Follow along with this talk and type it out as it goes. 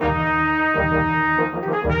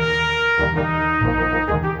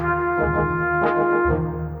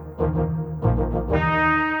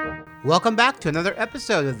Welcome back to another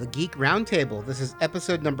episode of the Geek Roundtable. This is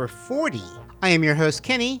episode number 40. I am your host,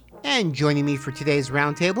 Kenny, and joining me for today's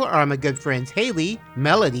roundtable are my good friends Haley,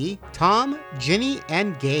 Melody, Tom, Jenny,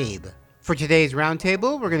 and Gabe. For today's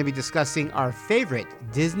roundtable, we're going to be discussing our favorite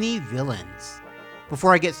Disney villains.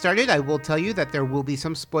 Before I get started, I will tell you that there will be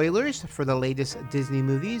some spoilers for the latest Disney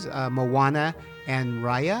movies, Moana and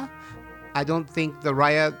Raya. I don't think the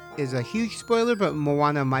Raya is a huge spoiler, but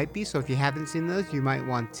Moana might be. So if you haven't seen those, you might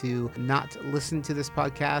want to not listen to this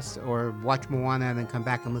podcast or watch Moana and then come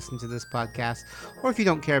back and listen to this podcast. Or if you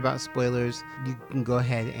don't care about spoilers, you can go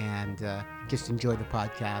ahead and just enjoy the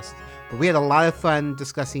podcast. But we had a lot of fun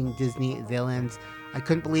discussing Disney villains. I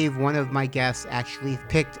couldn't believe one of my guests actually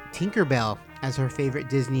picked Tinkerbell as her favorite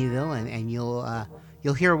Disney villain, and you'll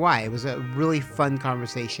hear why. It was a really fun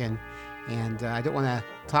conversation. And I don't want to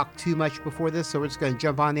talk too much before this, so we're just going to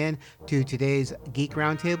jump on in to today's Geek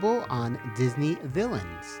Roundtable on Disney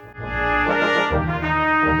villains.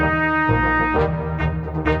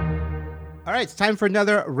 All right, it's time for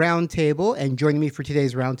another roundtable, and joining me for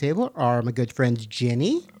today's roundtable are my good friends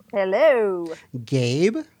Jenny. Hello.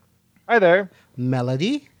 Gabe. Hi there.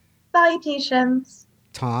 Melody. Salutations.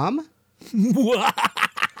 Tom.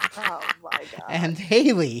 Oh my God. And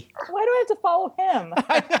Haley. Why do I have to follow him?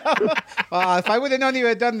 I know. Well, if I would have known you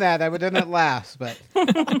had done that, I would have done it last. But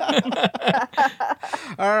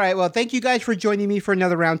all right. Well, thank you guys for joining me for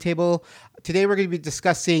another roundtable. Today we're going to be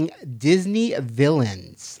discussing Disney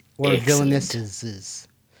villains or villainesses.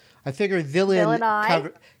 I figure villain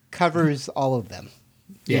covers all of them.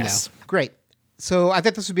 Yes. You know. Great. So I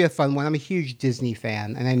thought this would be a fun one. I'm a huge Disney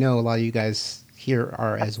fan, and I know a lot of you guys here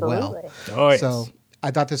are as well. Oh, yes. So I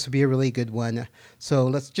thought this would be a really good one. So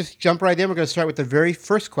let's just jump right in. We're going to start with the very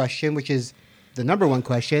first question, which is the number one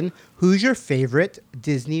question. Who's your favorite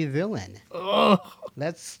Disney villain? Oh.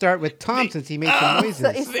 Let's start with Tom, since he made some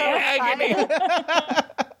noises. So The agony.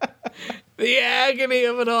 The agony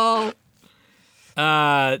of it all.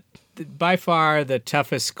 By far the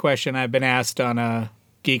toughest question I've been asked on a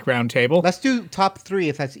Geek Roundtable. Let's do top three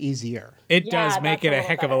if that's easier. It Yeah, does make that's it a a little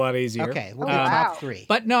heck of a better. lot easier. Okay, we'll do wow. top three.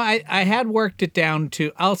 But no, I had worked it down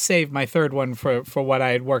to, I'll save my third one for what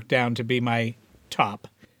I had worked down to be my top.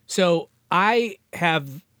 So I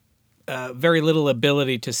have very little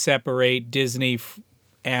ability to separate Disney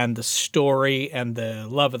and the story and the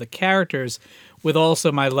love of the characters with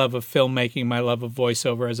also my love of filmmaking, my love of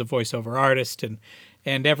voiceover as a voiceover artist and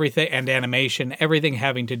everything, and animation. Everything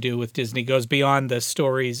having to do with Disney goes beyond the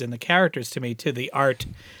stories and the characters to me, to the art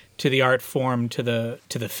form, to the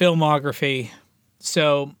filmography.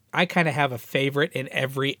 So I kind of have a favorite in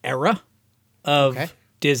every era of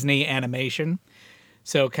Disney animation.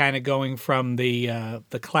 So kind of going from the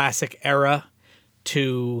classic era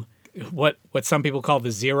to what some people call the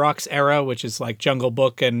Xerox era, which is like Jungle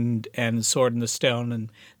Book and Sword in the Stone,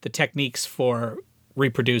 and the techniques for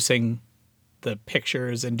reproducing the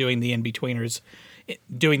pictures and doing the in-betweeners.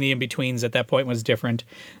 Doing the in-betweens at that point was different.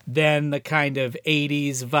 Then the kind of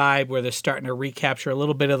 80s vibe where they're starting to recapture a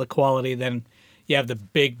little bit of the quality. Then you have the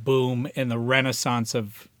big boom in the renaissance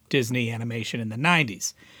of Disney animation in the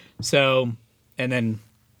 90s. So, and then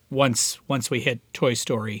once we hit Toy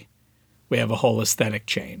Story, we have a whole aesthetic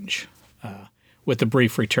change with the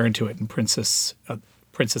brief return to it in Princess and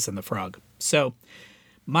the Frog. So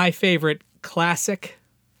my favorite classic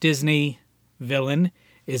Disney villain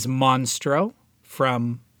is Monstro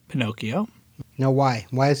from Pinocchio. Now, why?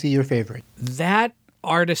 Why is he your favorite? That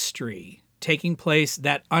artistry taking place,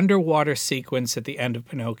 that underwater sequence at the end of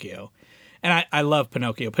Pinocchio. And I love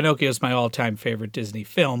Pinocchio. Pinocchio is my all-time favorite Disney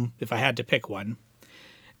film, if I had to pick one.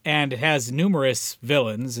 And it has numerous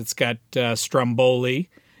villains. It's got Stromboli.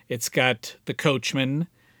 It's got the Coachman.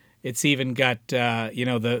 It's even got,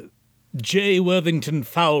 the J. Worthington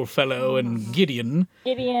Foulfellow and Gideon.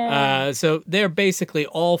 So they're basically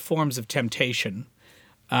all forms of temptation.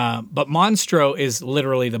 But Monstro is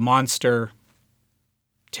literally the monster,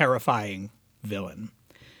 terrifying villain.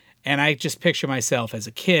 And I just picture myself as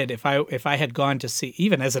a kid, if I had gone to see,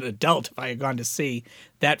 even as an adult, if I had gone to see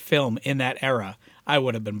that film in that era, I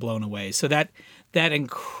would have been blown away. So that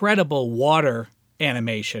incredible water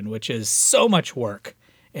animation, which is so much work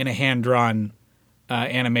in a hand-drawn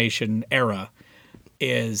animation era,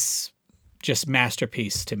 is just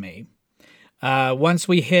masterpiece to me. Once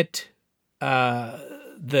we hit the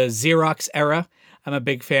Xerox era, I'm a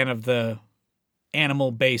big fan of the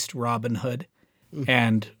animal-based Robin Hood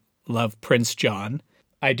and love Prince John.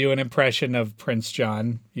 I do an impression of Prince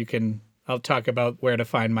John. I'll talk about where to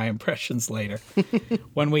find my impressions later.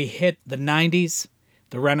 When we hit the 90s,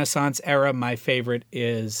 the Renaissance era, my favorite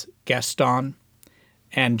is Gaston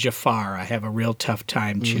and Jafar. I have a real tough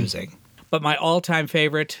time choosing. But my all-time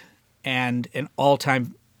favorite and an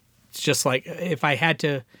all-time, it's just like if I had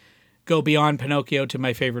to go beyond Pinocchio to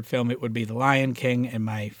my favorite film, it would be The Lion King, and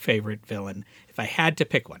my favorite villain, if I had to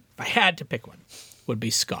pick one, would be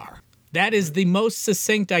Scar. That is the most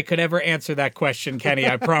succinct I could ever answer that question, Kenny,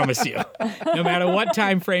 I promise you. No matter what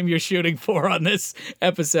time frame you're shooting for on this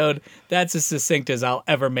episode, that's as succinct as I'll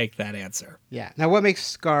ever make that answer. Yeah. Now, what makes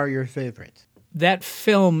Scar your favorite? That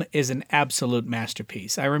film is an absolute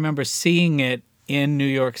masterpiece. I remember seeing it in New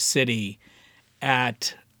York City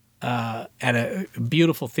at a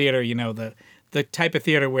beautiful theater, you know, the type of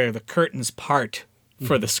theater where the curtains part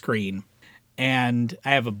for the screen. And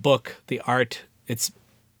I have a book, The Art, it's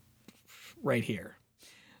right here.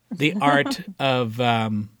 The Art of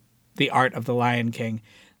the Lion King.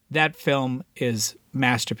 That film is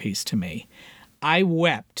masterpiece to me. I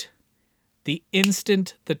wept the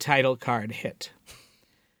instant the title card hit.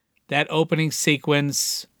 That opening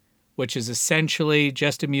sequence, which is essentially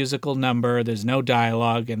just a musical number. There's no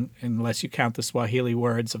dialogue, unless you count the Swahili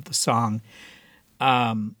words of the song.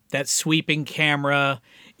 That sweeping camera,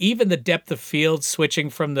 even the depth of field, switching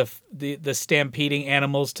from the stampeding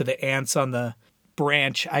animals to the ants on the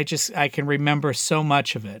branch. I can remember so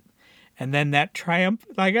much of it. And then that triumph,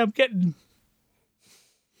 like I'm getting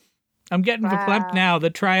verklempt now. The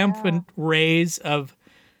triumphant raise of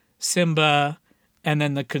Simba, and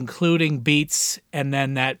then the concluding beats, and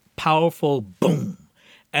then that powerful boom,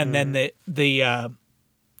 and then the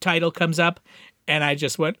title comes up, and I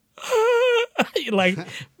just went like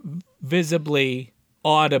visibly,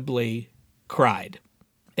 audibly cried.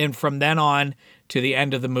 And from then on to the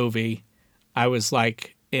end of the movie, I was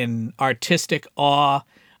like in artistic awe.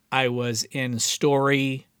 I was in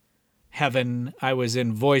story heaven. I was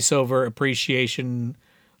in voiceover appreciation,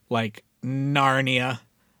 like Narnia.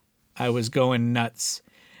 I was going nuts.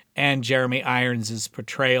 And Jeremy Irons'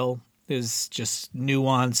 portrayal is just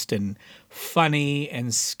nuanced and funny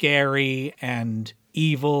and scary and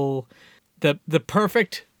evil. The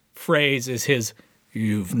perfect phrase is his,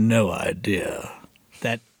 "You've no idea."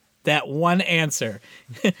 That one answer.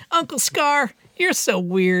 Uncle Scar, you're so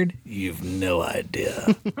weird. You've no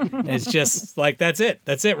idea. It's just like, that's it.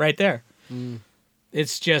 That's it right there.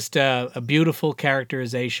 It's just a beautiful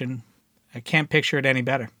characterization. I can't picture it any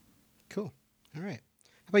better. Cool. All right.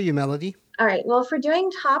 How about you, Melody? All right. Well, if we're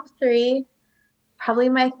doing top three, probably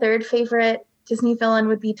my third favorite Disney villain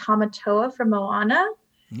would be Tamatoa from Moana,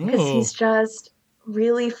 because he's just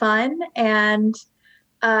really fun and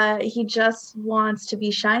he just wants to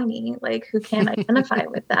be shiny. Like, who can identify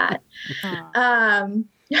with that?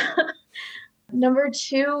 Number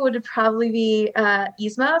two would probably be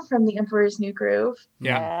Yzma from The Emperor's New Groove.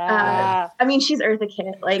 Yeah. I mean, she's Eartha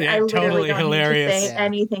Kitt. Like, Yeah, I literally totally don't hilarious. need to say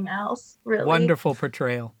anything else, really. Wonderful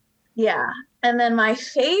portrayal. Yeah. And then my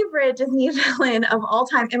favorite Disney villain of all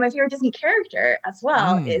time, and my favorite Disney character as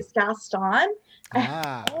well, is Gaston.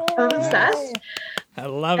 Ah. I'm obsessed. I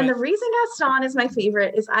love And it. the reason Gaston is my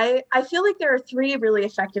favorite is I feel like there are three really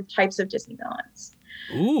effective types of Disney villains.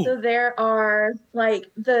 Ooh. So there are like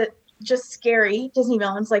the just scary Disney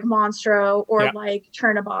villains like Monstro or like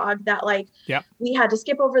Chernabog that like we had to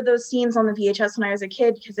skip over those scenes on the VHS when I was a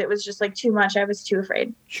kid because it was just like too much. I was too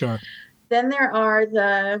afraid. Sure. Then there are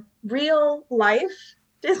the real life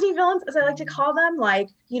Disney villains, as I like to call them. Like,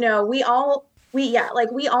 you know, we all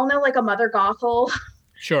know like a Mother Gothel.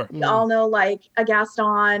 Sure. We all know like a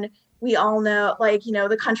Gaston. We all know like, you know,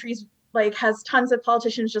 the country's like has tons of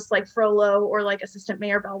politicians just like Frollo or like Assistant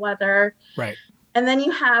Mayor Bellwether. Right. And then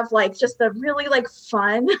you have like just the really like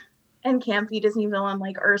fun and campy Disney villain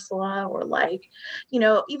like Ursula or like, you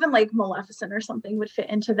know, even like Maleficent or something would fit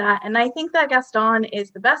into that. And I think that Gaston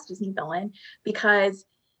is the best Disney villain because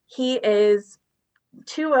he is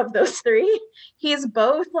two of those three. He is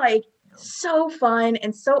both like so fun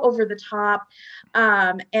and so over the top.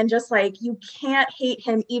 And just like you can't hate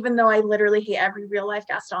him, even though I literally hate every real life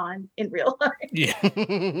Gaston in real life. Yeah.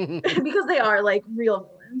 Because they are like real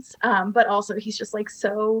villains. But also he's just like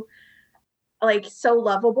so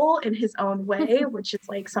lovable in his own way, which is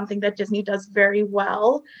like something that Disney does very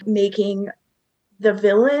well, making the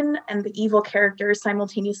villain and the evil characters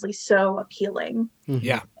simultaneously so appealing in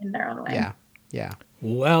their own way. Yeah.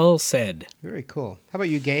 Well said. Very cool. How about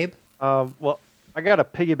you, Gabe? Well, I got to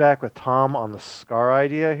piggyback with Tom on the Scar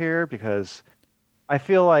idea here because I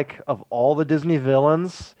feel like of all the Disney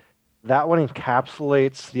villains, that one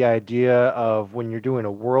encapsulates the idea of when you're doing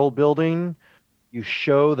a world building, you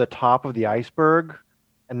show the top of the iceberg,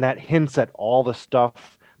 and that hints at all the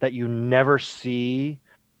stuff that you never see,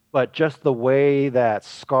 but just the way that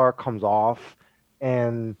Scar comes off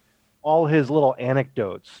and all his little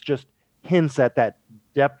anecdotes just hints at that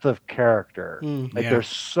depth of character. Like Yeah. there's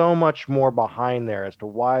so much more behind there as to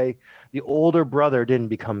why the older brother didn't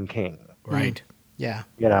become king. Right. Yeah.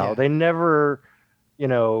 You know, Yeah. they never,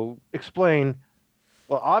 explain,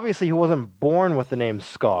 well, obviously he wasn't born with the name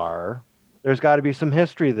Scar. There's got to be some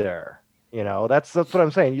history there. That's what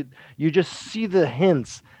I'm saying. You just see the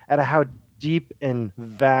hints at how deep and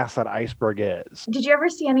vast that iceberg is. Did you ever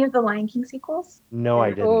see any of the Lion King sequels? No, I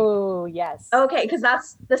didn't. Oh, yes. Okay, because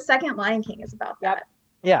that's the second Lion King is about that.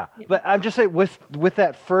 Yeah, but I'm just saying with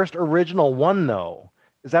that first original one though,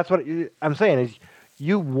 is that's what I'm saying is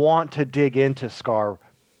you want to dig into Scar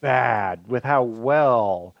bad with how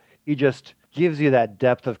well he just gives you that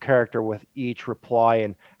depth of character with each reply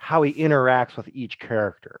and how he interacts with each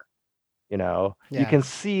character. You can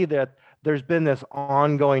see that there's been this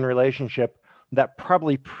ongoing relationship that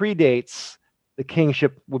probably predates the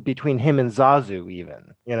kingship between him and Zazu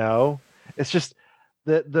even. It's just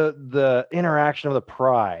the interaction of the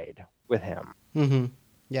pride with him. Mm-hmm.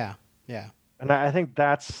 Yeah. Yeah. And I think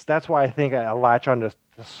that's why I think I latch onto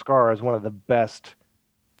Scar as one of the best,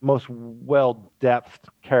 most well-depthed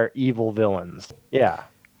evil villains. Yeah.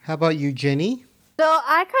 How about you, Jenny? So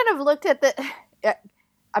I kind of looked at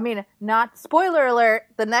not spoiler alert,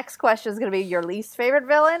 the next question is going to be your least favorite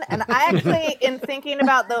villain. And I actually, in thinking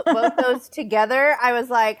about both those together, I was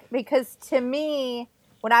like, because to me,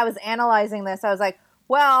 when I was analyzing this, I was like,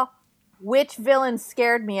 well, which villain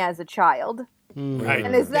scared me as a child? Right.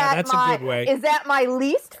 And is that that's my a good way. is that my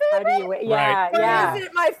least How do favorite? you? Yeah, Right. Or yeah. is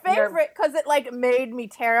it my favorite because it like made me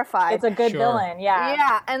terrified? It's a good Sure. villain. Yeah.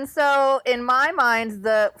 Yeah, and so in my mind,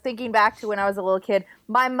 thinking back to when I was a little kid,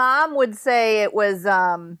 my mom would say it was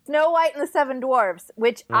Snow White and the Seven Dwarfs,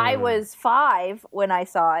 which I was 5 when I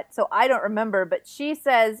saw it, so I don't remember. But she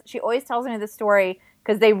always tells me the story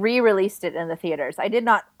because they re-released it in the theaters.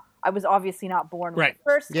 I was obviously not born when Right. it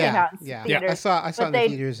first came out in Yeah. theaters. I saw it but in the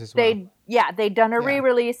theaters as well. They'd done a Yeah.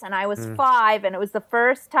 re-release, and I was 5, and it was the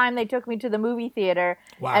first time they took me to the movie theater.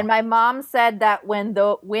 Wow. And my mom said that when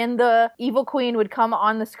the evil queen would come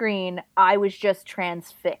on the screen, I was just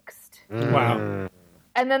transfixed. Wow.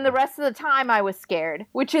 And then the rest of the time, I was scared,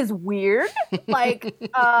 which is weird. Like,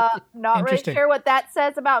 not really Interesting. sure what that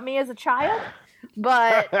says about me as a child,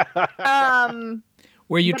 but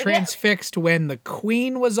Were you But again- transfixed when the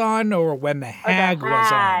queen was on or when the hag was on?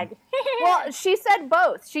 Hag. well, she said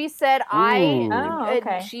both. She said Ooh. Oh,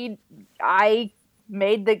 okay. I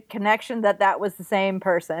made the connection that was the same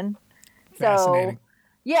person. Fascinating. So,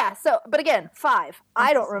 yeah. So, but again, 5.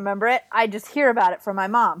 I don't remember it. I just hear about it from my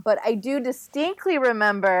mom. But I do distinctly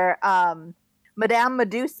remember Madame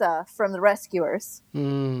Medusa from The Rescuers.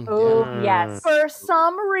 Oh, yes. For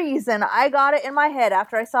some reason, I got it in my head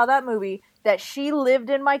after I saw that movie that she lived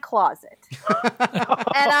in my closet.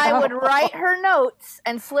 And I would write her notes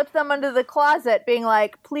and slip them under the closet, being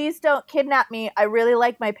like, please don't kidnap me. I really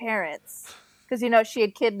like my parents. Because, she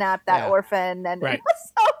had kidnapped that orphan. And, Right.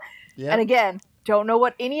 And again, don't know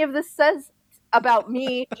what any of this says about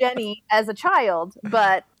me, Jenny, as a child.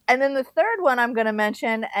 And then the third one I'm going to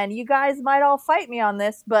mention, and you guys might all fight me on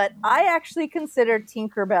this, but I actually consider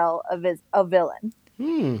Tinkerbell a villain.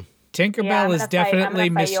 Tinkerbell Yeah, I'm is gonna definitely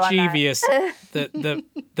fight you on that. mischievous.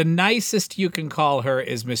 the nicest you can call her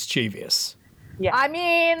is mischievous. Yeah. I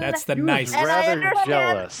mean, That's the He was nicest. and I rather understand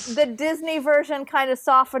jealous. the Disney version kind of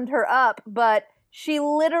softened her up, but she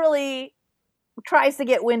literally tries to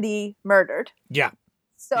get Wendy murdered. Yeah.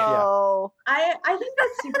 So I think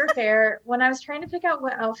that's super fair. When I was trying to pick out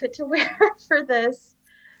what outfit to wear for this,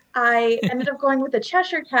 I ended up going with the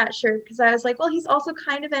Cheshire Cat shirt because I was like, well, he's also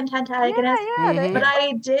kind of antagonist. yeah, But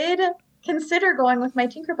I did consider going with my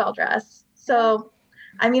Tinkerbell dress. So,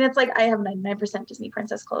 I mean, it's like I have 99% Disney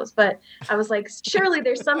princess clothes, but I was like, surely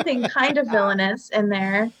there's something kind of villainous in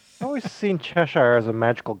there. I've always seen Cheshire as a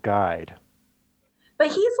magical guide. But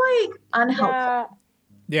he's like unhelpful. Yeah.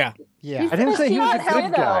 Yeah. Yeah. I didn't say he was a Not good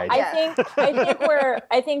him, though. guy.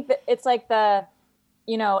 I think that it's like the,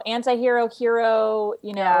 anti-hero, hero,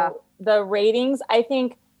 the ratings. I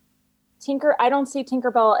think I don't see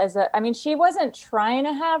Tinkerbell she wasn't trying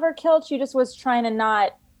to have her killed. She just was trying to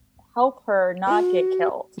not help her not get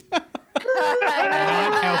killed. Not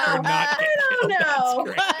help her not get I don't killed.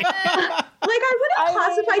 know. That's great. I wouldn't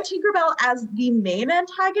classify Tinkerbell as the main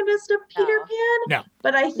antagonist of Peter Pan. No.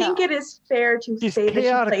 But I think it is fair to She's say that she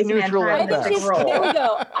chaotic plays an neutral at I think antagonistic she's, best. there we role.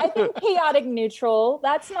 go. I think chaotic neutral.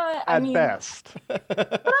 That's not, At best. But I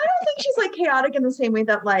don't think she's like chaotic in the same way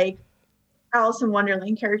that like Alice in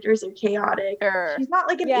Wonderland characters are chaotic. Sure. She's not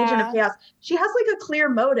like an Yeah. agent of chaos. She has like a clear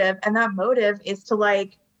motive, and that motive is to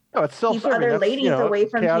like No, it's keep self-serving. other That's, ladies you know, away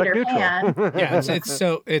from chaotic Peter Pan. Yeah,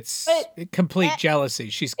 it's complete jealousy.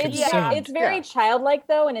 She's consumed. It's very Yeah. childlike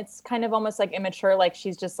though, and it's kind of almost like immature. Like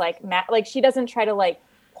she's just like like she doesn't try to like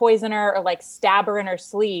poison her or like stab her in her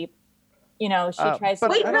sleep. You know, she tries to.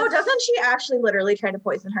 but Wait, no, doesn't she actually literally try to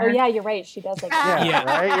poison her? Oh yeah, you're right. She does like. Yeah, Yeah.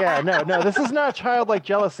 right? Yeah, no, this is not childlike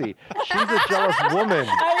jealousy. She's a jealous woman.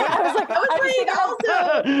 I was like, also,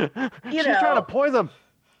 She's trying to poison.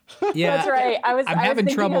 Yeah, that's right. I was having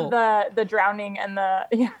thinking trouble. of the drowning and the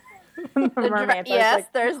the mermaids. I was Yes,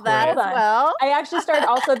 like, there's that hold as on. well. I actually started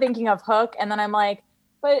also thinking of Hook, and then I'm like,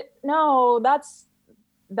 but no, that's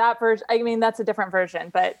that version. I mean, that's a different version,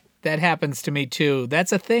 but That happens to me too.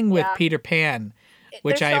 That's a thing with Yeah. Peter Pan,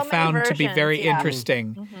 which There's I so have many found to be versions, very yeah.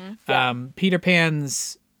 interesting. Mhm. Peter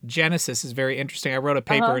Pan's genesis is very interesting. I wrote a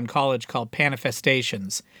paper in college called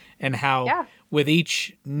Panifestations, and how Yeah. with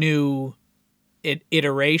each new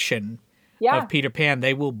iteration yeah, of Peter Pan,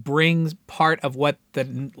 they will bring part of what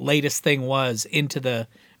the latest thing was into the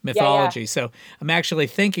mythology. So I'm actually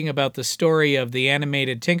thinking about the story of the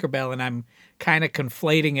animated Tinkerbell, and I'm kind of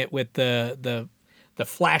conflating it with the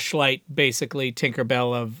flashlight, basically,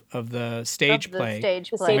 Tinkerbell of the stage Of the play, stage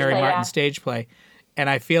The play. stage Mary play, Martin yeah. stage play. And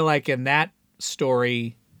I feel like in that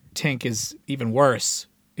story, Tink is even worse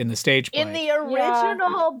in the stage play. In the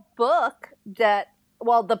original book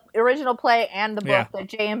the original play and the book Yeah. that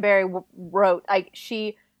J.M. Barrie wrote, like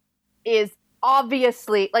she is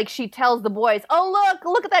obviously like she tells the boys, "Oh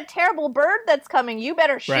look at that terrible bird that's coming. You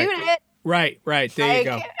better shoot it." Right. There you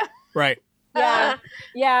go. Like- Right. yeah,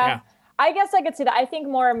 Yeah. yeah. I guess I could see that. I think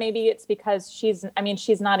more maybe it's because she's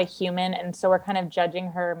not a human, and so we're kind of judging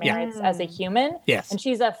her merits as a human. Yes. And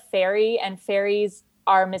she's a fairy, and fairies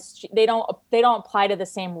are they don't apply to the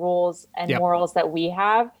same rules and Yep. morals that we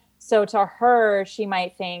have. So to her, she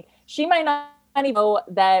might not even know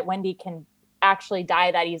that Wendy can actually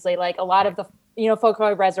die that easily. Like a lot of the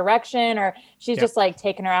folklore resurrection, or she's Yep. just like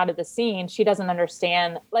taking her out of the scene. She doesn't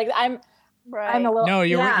understand. Like I'm Right. a little No,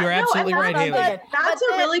 you're Yeah. you're No, and absolutely right, that's- Haley. That's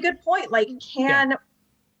a really good point. Like, can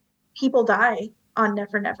people die on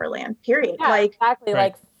Never Never Land? Period. Yeah, Like, exactly.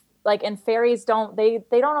 Right. Like and fairies don't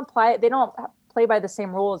play by the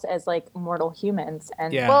same rules as like mortal humans.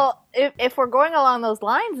 And Yeah. Well, if we're going along those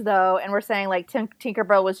lines, though, and we're saying like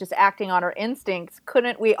Tinkerbell was just acting on her instincts,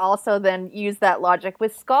 couldn't we also then use that logic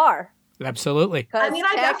with Scar? Absolutely. I mean,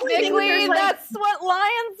 I definitely think technically there's, like- that's what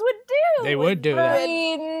lions would do. They would do that. I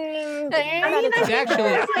mean, I It's think actually-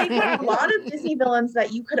 there's like a lot of Disney villains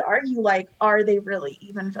that you could argue, like, are they really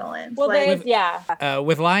even villains? well, like,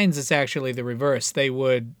 With lions, it's actually the reverse. They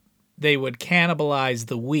would cannibalize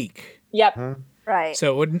the weak. Yep. Right.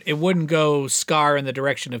 So it wouldn't go Scar in the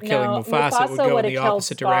direction of killing Mufasa. It would go in would've the killed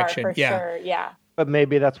opposite Scar direction. for Yeah. sure. Yeah. But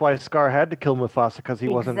maybe that's why Scar had to kill Mufasa, because he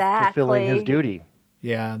wasn't fulfilling his Exactly. duty.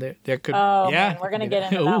 Yeah, there could. Oh, yeah, man, we're gonna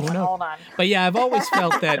get into that Ooh, one. no. Hold on. But yeah, I've always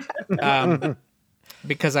felt that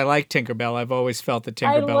because I like Tinkerbell. I've always felt that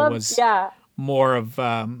Tinkerbell was more of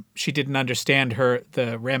she didn't understand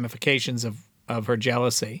the ramifications of her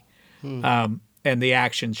jealousy, and the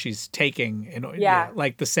actions she's taking. And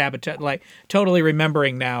like the sabotage. Like totally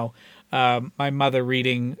remembering now, my mother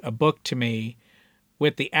reading a book to me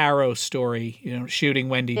with the arrow story. Shooting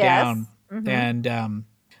Wendy down, and.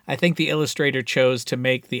 I think the illustrator chose to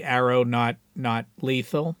make the arrow not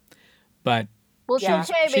lethal, but well, she she was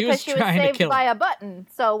because she was trying to saved kill by him. a button,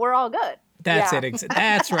 so we're all good. That's Yeah. it.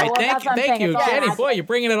 That's right. Well, thank that's what I'm you, saying. It's all Jenny. magic. Boy, you're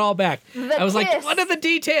bringing it all back. I was like, kiss. what are the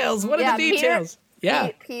details? What are Yeah, the details?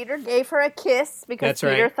 Peter gave her a kiss because That's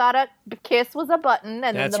Peter right. thought a kiss was a button,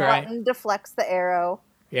 and That's then the right. button deflects the arrow.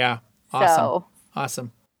 Yeah. Awesome. So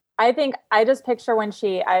Awesome. I think I just picture when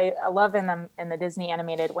I love in the Disney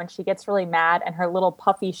animated when she gets really mad and her little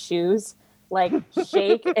puffy shoes like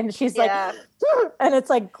shake and she's Yeah. like and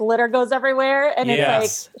it's like glitter goes everywhere and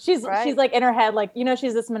Yes. it's like she's like in her head like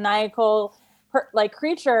she's this maniacal like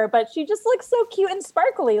creature, but she just looks so cute and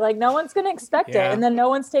sparkly, like no one's gonna expect it, and then no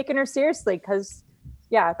one's taking her seriously because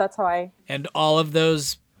that's how I And all of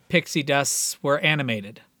those pixie dusts were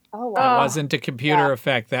animated. oh That wow wasn't a computer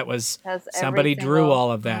effect. That was Has somebody every drew single-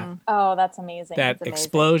 all of that. oh that's amazing. That amazing.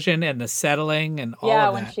 explosion and the settling and all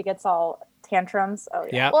of when that. she gets all tantrums. Oh yeah.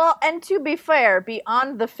 Yeah. Well, and to be fair,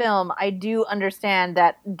 beyond the film, I do understand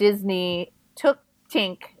that Disney took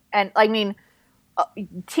Tink, and I mean,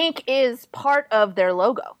 Tink is part of their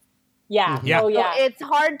logo. Yeah. Yeah. Oh yeah. So it's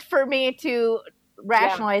hard for me to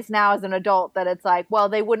rationalize now as an adult that it's like, well,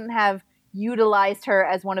 they wouldn't have utilized her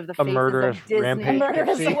as one of the faces murderous of Disney. rampage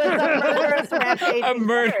pixie. It was a murderous rampaging A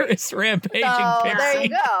murderous rampaging So pixie. there you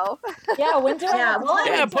go. Yeah. When do I Yeah, have well, time?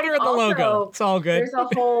 Yeah, It's put her like in the logo. also- It's all good. There's a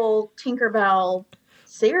whole Tinkerbell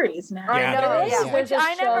series now. Yeah, I know, there is. yeah. Yeah. Which There's a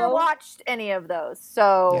I never show. watched any of those,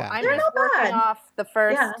 so Yeah. I'm They're just not working bad. off the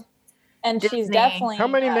first. Yeah. And she's Disney. definitely How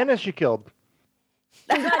many minutes she killed?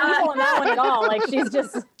 She's not evil in that one at all. Like she's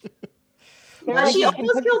just. Well, she Very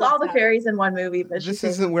almost good killed all the stuff. fairies in one movie, but she This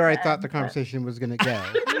saved isn't them where I at thought the end, conversation was going to go.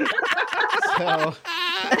 So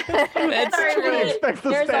That's Sorry, true. but Expect the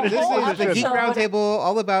there's a Spanish this whole is the Geek episode- Roundtable,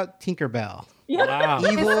 all about Tinkerbell. Yeah. Wow.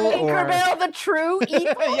 Evil Is or Tinkerbell the true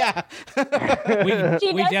evil? yeah,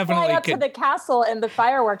 She We does definitely fly up to could. the castle in the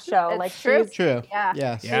fireworks show. It's like true. she's true. Yeah.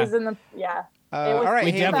 Yes. Yeah. she's in the yeah. All right.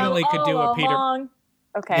 We Haley. definitely could do a all Peter- along.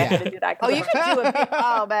 Okay, Yeah. I'm gonna do that. 'cause Oh, you could do a.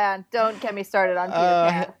 Oh man, don't get me started on Peter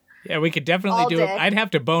Pan. Yeah, we could definitely All do it. day. I'd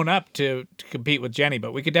have to bone up to compete with Jenny,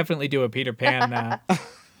 but we could definitely do a Peter Pan.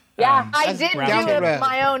 Yeah. I That's did down the do road.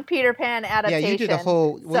 my own Peter Pan Yeah, adaptation. you did a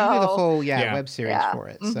whole. Well, you did a so- whole Yeah. web series Yeah. for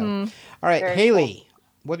it. So, Mhm. all right, Very Haley,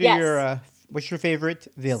 what are Yes. your what's your favorite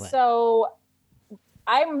villain? So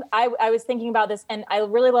I was thinking about this, and I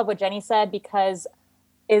really love what Jenny said, because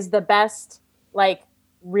is the best like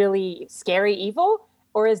really scary evil,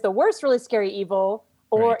 or is the worst really scary evil?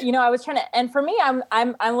 Or Right. I was trying to, and for me, I'm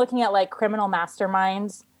looking at like criminal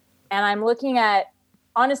masterminds, and I'm looking at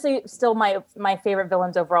honestly still my favorite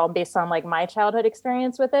villains overall based on like my childhood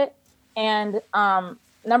experience with it. And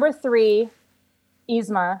number 3,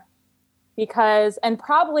 Yzma,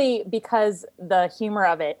 probably because the humor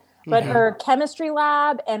of it, but her chemistry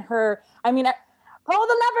lab and her, pull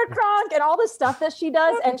the lever, Kronk, and all the stuff that she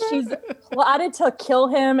does, and she's plotted to kill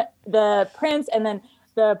him, the prince, and then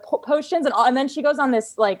the potions and all, and then she goes on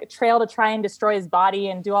this like trail to try and destroy his body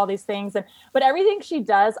and do all these things, but everything she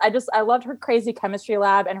does, I loved her crazy chemistry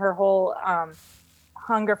lab and her whole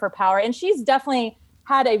hunger for power, and she's definitely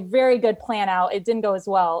had a very good plan out. It didn't go as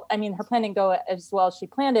well. Her plan didn't go as well as she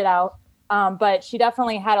planned it out, but she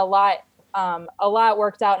definitely had a lot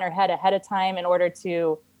worked out in her head ahead of time in order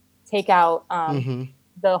to take out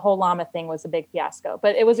the whole llama thing. Was a big fiasco,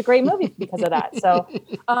 but it was a great movie because of that. So,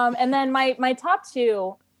 and then my top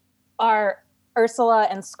 2 are Ursula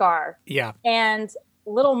and Scar. Yeah. And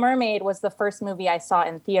Little Mermaid was the first movie I saw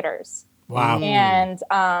in theaters. Wow. And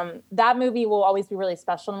that movie will always be really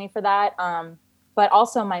special to me for that. But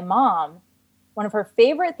also my mom, one of her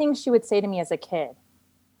favorite things she would say to me as a kid,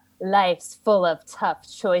 life's full of tough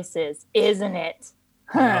choices, isn't it?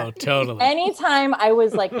 Oh, totally. Anytime I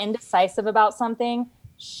was like indecisive about something,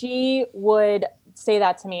 she would say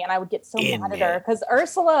that to me, and I would get so mad at her because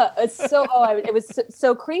Ursula is so, it was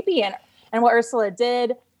so creepy and what Ursula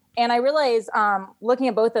did. And I realized, looking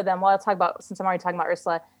at both of them, since I'm already talking about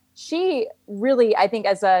Ursula, she really, I think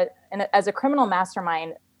as a criminal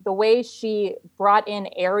mastermind, the way she brought in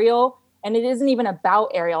Ariel, and it isn't even about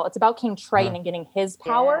Ariel, it's about King Triton and getting his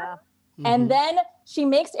power. Yeah. And then she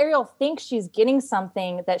makes Ariel think she's getting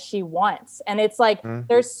something that she wants. And it's like, and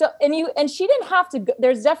she didn't have to,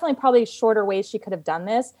 there's definitely probably shorter ways she could have done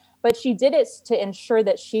this, but she did it to ensure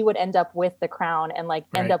that she would end up with the crown and like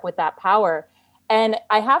end up with that power. And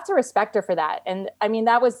I have to respect her for that. And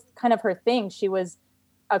that was kind of her thing. She was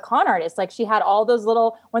a con artist. Like she had all those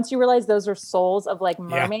little, once you realize those are souls of like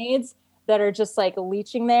mermaids that are just like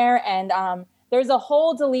leeching there. And there's a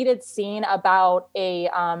whole deleted scene about a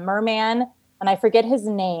merman, and I forget his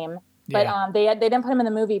name, but they didn't put him in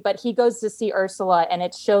the movie, but he goes to see Ursula, and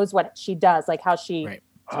it shows what she does, like how she turns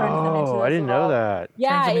them into those I didn't know that.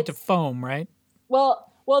 Yeah, Turns them into foam, right? Well,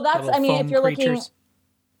 that's, Little if foam you're creatures. looking,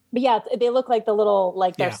 but yeah, they look like the little,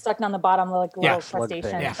 like they're stuck on the bottom, like little slug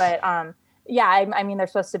crustaceans. things. But they're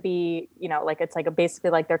supposed to be, like it's like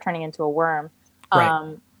basically like they're turning into a worm,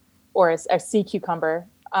 or a sea cucumber.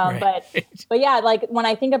 But yeah, like when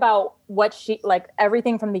I think about what she, like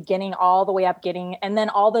everything from the beginning all the way up and then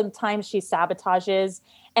all the times she sabotages,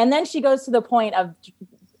 and then she goes to the point of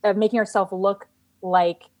making herself look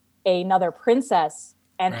like another princess,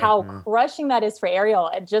 and how crushing that is for Ariel.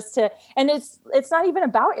 And it's not even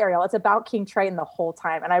about Ariel, it's about King Triton the whole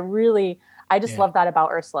time. And I just love that about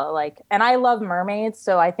Ursula. Like, and I love mermaids,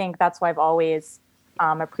 so I think that's why I've always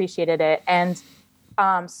appreciated it. And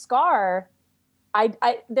Scar,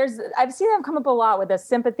 I've seen them come up a lot with a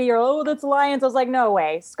sympathy or, that's lions. I was like, no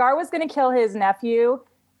way. Scar was going to kill his nephew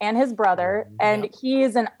and his brother, and he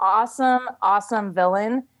is an awesome, awesome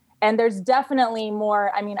villain. And there's definitely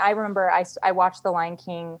more. I remember I watched The Lion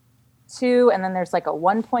King 2, and then there's like a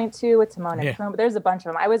 1.2 with Timon and Pumbaa. There's a bunch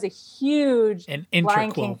of them. I was a huge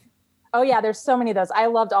Lion King. Oh yeah, there's so many of those. I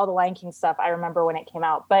loved all the Lion King stuff. I remember when it came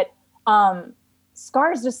out, but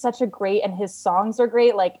Scar is just such a great, and his songs are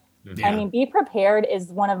great. Like, Be Prepared is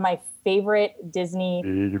one of my favorite Disney.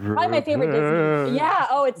 Probably my favorite Disney. Yeah.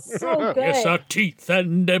 Oh, it's so good. Yes, our teeth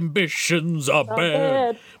and ambitions are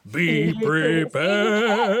bad, Be You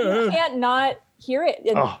prepared. can't not hear it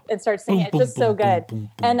and start singing. Boom, It's just boom, so boom, good. boom, boom,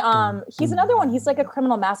 And boom, he's boom, another one. boom, He's like a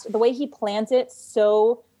criminal master. The way he plans it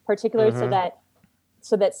so particular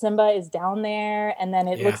so that Simba is down there, and then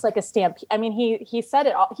it looks like a stampede. I mean, he said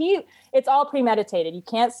it all. It's all premeditated. You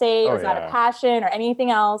can't say it was out of passion or anything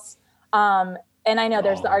else. And I know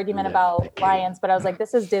there's the argument about lions, but I was like,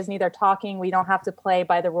 this is Disney. They're talking. We don't have to play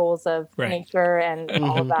by the rules of nature and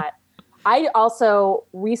all of that. I also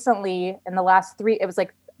recently, in the last it was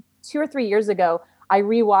like 2 or 3 years ago, I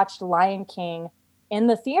rewatched Lion King in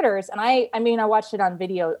the theaters. And I mean, I watched it on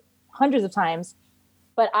video hundreds of times,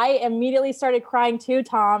 but I immediately started crying too,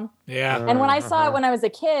 Tom. Yeah. And when I saw it when I was a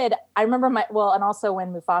kid, I remember and also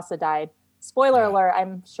when Mufasa died. Spoiler alert,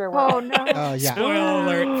 I'm sure we're... Oh, no. Oh, yeah. Spoiler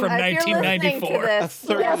alert from If you're listening to 1994. this,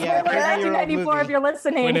 Spoiler 1994 if you're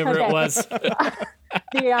listening. Whenever it was.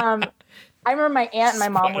 I remember my aunt and my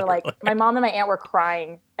mom were like, my mom and my aunt were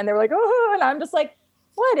crying, and they were like, oh, and I'm just like,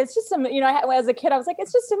 what? It's just as a kid, I was like,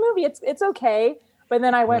 it's just a movie. It's okay. But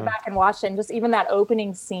then I went back and watched it, and just even that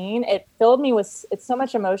opening scene, it filled me with so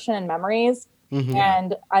much emotion and memories. Mm-hmm.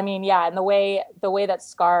 And I mean, and the way that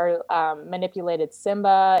Scar manipulated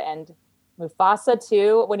Simba and Mufasa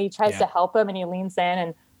too, when he tries to help him and he leans in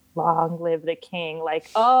and long live the king,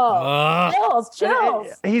 like, chills.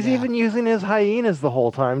 He's even using his hyenas the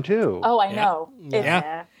whole time too. Oh, I know.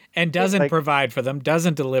 And doesn't provide for them,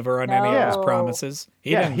 doesn't deliver on any of his promises.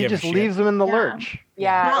 He doesn't give just a shit. leaves them in the lurch.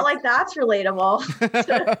 Yeah. Not like that's relatable.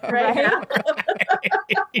 right now.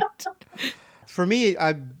 For me,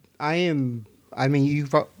 I mean,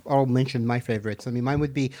 you've all mentioned my favorites. I mean, mine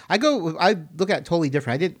would be, I look at it totally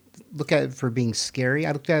different. I didn't look at it for being scary.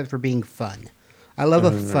 I looked at it for being fun. I love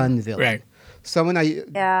a fun villain. Right. Someone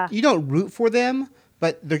you don't root for them,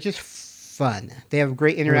 but they're just fun. They have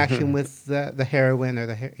great interaction with the heroine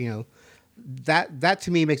or that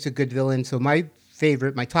to me makes a good villain. So my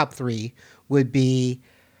favorite, my top 3 would be,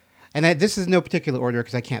 and this is no particular order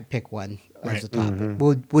because I can't pick one as a top.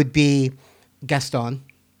 Would be Gaston.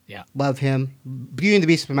 Yeah. Love him. Beauty and the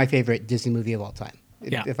Beast is my favorite Disney movie of all time.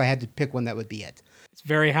 If I had to pick one, that would be it. It's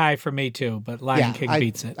very high for me too, but Lion King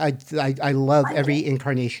beats it. I love every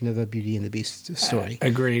incarnation of a Beauty and the Beast story.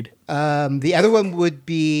 Agreed. The other one would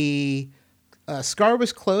be Scar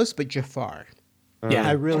was close, but Jafar. Yeah,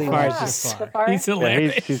 I really love Jafar. He's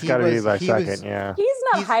hilarious. He's got to be my second. He's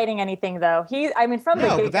not hiding anything though. From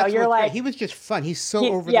the get-go, you're like, he was just fun. He's so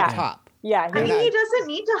over the top. Yeah, he doesn't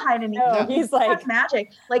need to hide anything. No, he's like, that's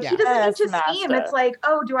magic. Like he doesn't need to scheme. It's like,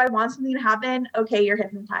 oh, do I want something to happen? Okay, you're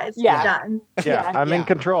hypnotized. Yeah, you're done. Yeah, I'm in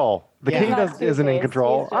control. The king isn't in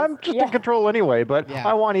control. I'm just in control anyway, but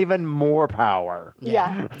I want even more power.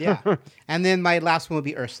 Yeah. And then my last one would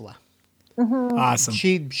be Ursula. Awesome.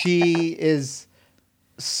 She is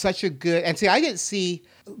such a good, and see, I didn't see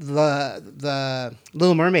the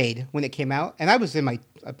Little Mermaid when it came out, and I was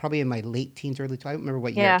probably in my late teens, early 20s. I don't remember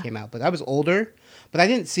what year it came out, but I was older. But I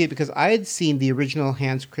didn't see it because I had seen the original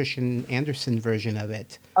Hans Christian Andersen version of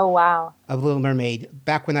it. Oh wow! Of Little Mermaid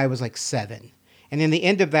back when I was like 7. And in the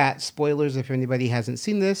end of that, spoilers if anybody hasn't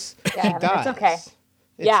seen this, she dies. It's okay.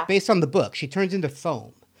 It's based on the book. She turns into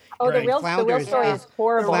foam. Oh, the real story is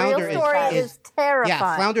horrible. The real story is terrifying.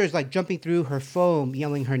 Yeah, Flounder is like jumping through her foam,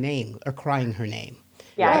 yelling her name or crying her name.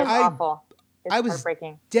 Yeah, it's awful. It's I was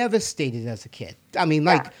heartbreaking. Devastated as a kid. I mean,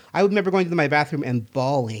 I remember going to my bathroom and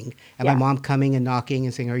bawling, and my mom coming and knocking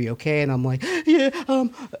and saying, "Are you okay?" And I'm like,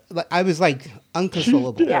 I was like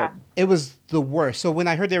unconsolable. It was the worst. So when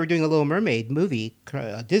I heard they were doing a Little Mermaid movie,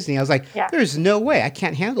 Disney, I was like, "There's no way, I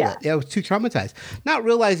can't handle it." I was too traumatized, not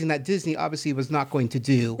realizing that Disney obviously was not going to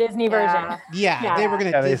do Disney version. They were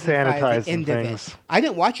going to sanitize the end things. of it. I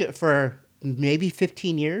didn't watch it for maybe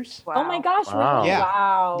 15 years. Wow. Oh my gosh! Wow.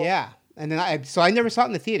 Wow. Yeah. And then I never saw it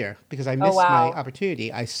in the theater because I missed my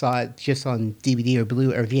opportunity. I saw it just on DVD or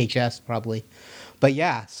Blu or VHS probably. But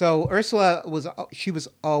yeah, so Ursula she's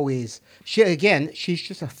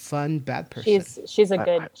just a fun bad person. She's a good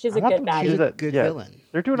bad. She's a good villain.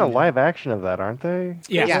 They're doing a live action of that, aren't they?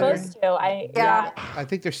 Yeah. They're supposed to. I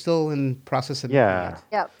think they're still in process of making it.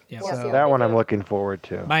 Yep. So that one I'm looking forward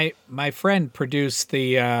to. My friend produced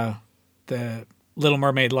the Little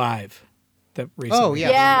Mermaid live. That recently. Oh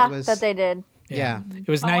yeah, that they did. Yeah. It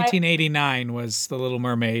was 1989 was the Little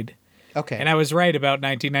Mermaid. Okay. And I was right about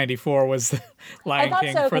 1994 was the Lion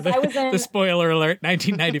King for the spoiler alert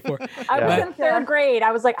 1994. I was in 3rd grade.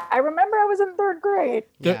 I was like, I remember I was in 3rd grade.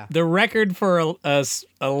 The record for a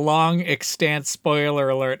long extant spoiler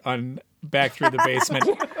alert on Back Through the Basement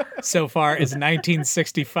so far is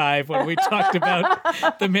 1965 when we talked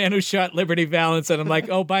about The Man Who Shot Liberty Valance. And I'm like,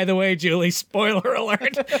 oh, by the way, Julie, spoiler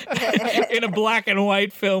alert, in a black and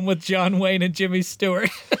white film with John Wayne and Jimmy Stewart.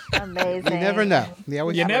 Amazing. You never know.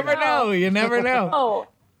 You never know. You never know. Oh,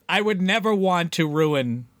 I would never want to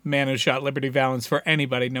ruin Man Who Shot Liberty Valance for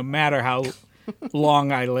anybody, no matter how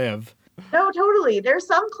long I live. No, totally. There's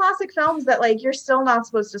some classic films that like you're still not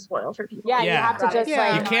supposed to spoil for people. yeah, Yeah. you have to just Yeah,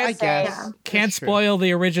 like You can't I guess. say, Can't That's true. spoil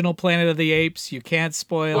the original Planet of the Apes. You can't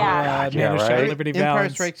spoil Yeah. Man Who Shot right? Liberty Empire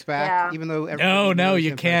Valance. Strikes Back, Yeah. even though No, everybody no, knows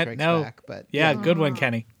you Empire can't. Strikes No. Back, but Yeah, good one,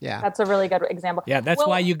 Kenny. yeah. that's a really good example. Yeah, that's Well,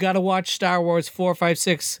 why you got to watch Star Wars 4, 5,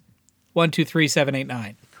 6, 1, 2, 3, 7, 8,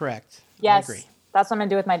 9. Correct. Yes, I agree. that's what I'm gonna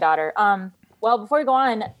do with my daughter. Well, before we go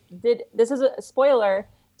on, this is a spoiler?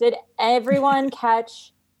 Did everyone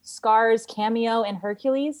catch Scar's cameo in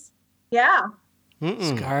Hercules? Yeah.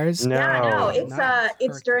 Mm-mm. Scars? No. Yeah, no. not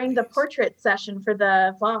It's during the Hercules. portrait session for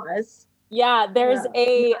the vase. Yeah, there's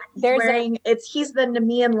He's a he's the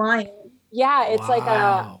Nemean lion. yeah, it's like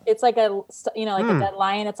Wow. like a a dead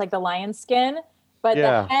lion. It's like the lion skin, but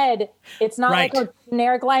Yeah. the head, it's not Right. like a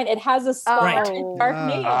generic lion. It has a scar Right. and dark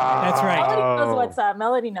mane. That's right. Melody knows what's up.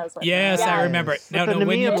 Melody knows what's Yes, up. I remember it. No, But the no,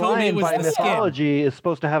 when you Nemean told me it lion was by the skin. mythology is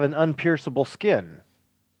supposed to have an unpierceable skin.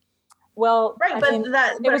 Well, Right, I but mean,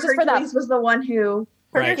 but was just for that- Hercules was the one who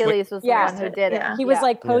Right. Hercules was the Yeah. one who did it. Yeah. he was Yeah.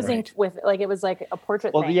 like posing right. with like it was like a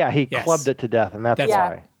portrait Well, thing. yeah, he Yes. clubbed it to death, and that's That's Yeah.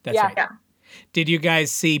 why. That's Yeah. right. Yeah. Did you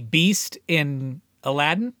guys see Beast in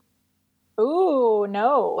Aladdin? Ooh,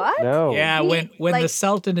 no. What? No. Yeah, when the like-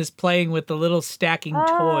 Sultan is playing with the little stacking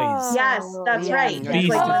toys. Yes, that's Yeah. right. Beast It's is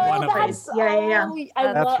like- one of them. that's, Yeah, yeah, yeah.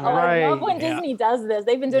 I, That's love, I love when right. Disney does this.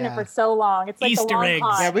 They've been doing Yeah. it for so long. It's like Easter the long eggs.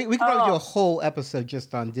 con. Yeah, we could probably do Oh. a whole episode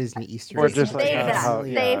just on Disney Easter Or eggs. just like Save that. how-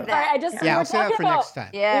 Save yeah. Sorry, that. I just Yeah, we I'll were say that talking for about next time.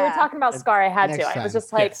 Yeah. we were talking about Scar. I had Next to. I was time.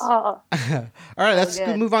 just like, Yes. oh, All right, let's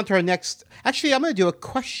good. move on to our next. Actually, I'm going to do a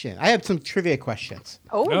question. I have some trivia questions.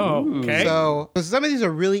 Oh, okay. So some of these are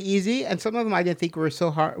really easy, and some of them I didn't think were so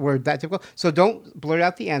hard, were that difficult. So don't blurt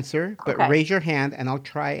out the answer, but Okay. raise your hand, and I'll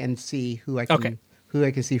try and see who I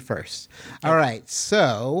can see first. All right.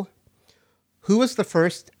 So, who was the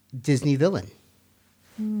first Disney villain?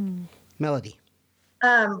 Melody.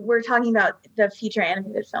 We're talking about the feature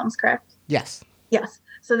animated films, correct? Yes. Yes.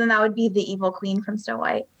 So then that would be the evil queen from Snow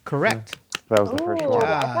White. Correct. That was the first ooh, one.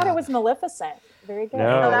 I thought it was Maleficent. Very good.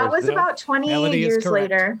 No. So Oh, that is was it? about 20 Melody is years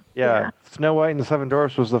correct. later. Yeah. Snow White and the Seven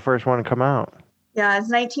Dwarfs was the first one to come out. Yeah, it's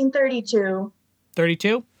 1932.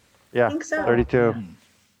 32? Yeah. I think so. 32.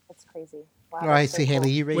 That's crazy. Wow, All right. that's so See, cool.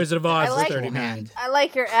 Haley, you raised Wizard of I Oz was like- 39. I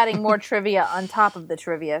like you're adding more trivia on top of the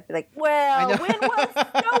trivia. Be like, well, know. when was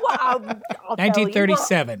Snow White? I'll tell you.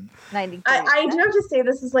 1937. 1937. I do have to say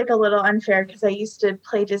this is like a little unfair because I used to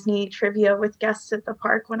play Disney trivia with guests at the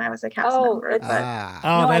park when I was a cast Oh, member. it's- But Ah.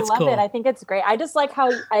 Oh, No, that's I love cool. it. I think it's great. I just like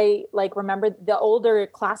how I like remember the older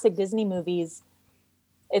classic Disney movies.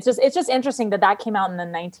 It's just interesting that came out in the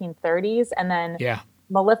 1930s, and then Yeah.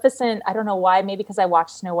 Maleficent. I don't know why. Maybe because I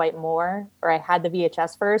watched Snow White more, or I had the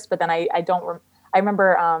VHS first. But then I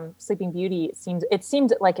remember Sleeping Beauty. It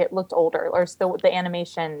seemed like it looked older, or the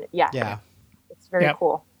animation. Yeah, Yeah. it's very Yep.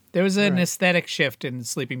 cool. There was an Right. aesthetic shift in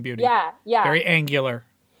Sleeping Beauty. Yeah, yeah, Very angular.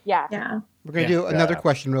 yeah. yeah. We're going to do another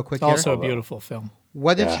question real quick here. Also a beautiful film.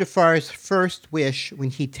 What is Yeah. Jafar's first wish when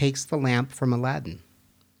he takes the lamp from Aladdin?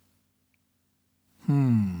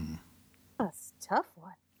 That's a tough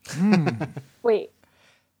one. Wait.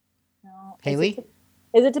 No. Haley?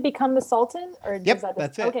 Is it to become the Sultan, or Yep, is that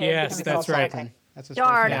that's it. Okay, Yes, become the that's Sultan. right. Okay. That's his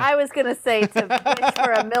Darn, first Yeah. I was going to say to wish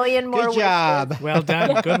for a million more Good wishes. job. Well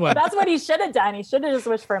done. Good one. That's what he should have done. He should have just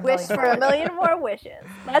wished for a million. Wish for a million more wishes.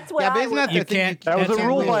 That's what Yeah, but I isn't would that the You thing? can't- That was that's a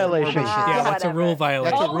rule wish for violation. wishes. Yeah, that's a whatever. rule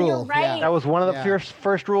violation. That's a Oh, rule. you're right. That was one of the Yeah.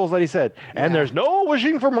 first rules that he said. And Yeah. there's no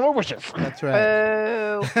wishing for more wishes. That's right.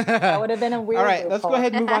 Boo. That would have been a weird. All right, let's go loophole.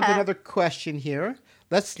 ahead and move on to another question here.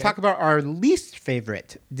 Let's talk about our least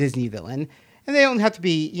favorite Disney villain. And they don't have to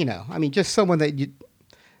be, just someone that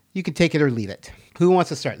you can take it or leave it. Who wants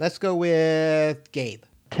to start? Let's go with Gabe.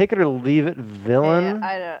 Take it or leave it, villain. Yeah,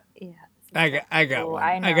 I don't. Yeah. I got Oh, one.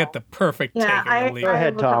 I I got know. the perfect Yeah, take it or leave Go it. ahead,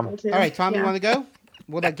 have a couple Tom. too. All right, Tom, you Yeah. want to go?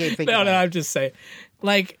 We'll let Gabe think No, about no, it. I'm just saying.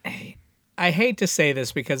 Like, I hate to say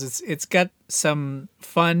this because it's got some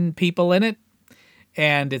fun people in it,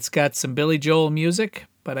 and it's got some Billy Joel music,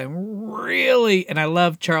 but and I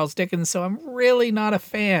love Charles Dickens, so I'm really not a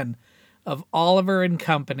fan of Oliver and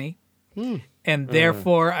Company. And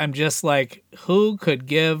therefore, I'm just like, who could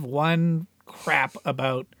give one crap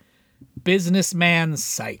about Businessman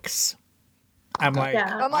Sykes? I'm like,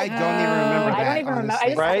 Yeah. I'm I like, don't even remember that. I don't even remember. I honestly.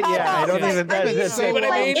 just- Right? Yeah, I don't Yes. even. It's It's See been what so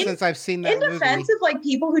I long mean? since I've seen In that movie. defense of like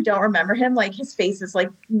people who don't remember him, like his face is like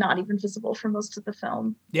not even visible for most of the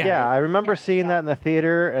film. Yeah, I remember seeing that in the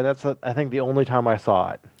theater, and that's I think the only time I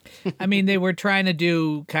saw it. I mean, they were trying to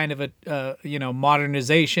do kind of a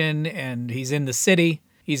modernization, and he's in the city.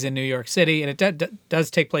 He's in New York City, and it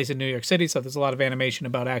does take place in New York City, so there's a lot of animation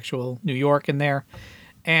about actual New York in there.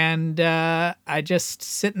 And I just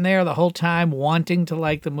sitting there the whole time wanting to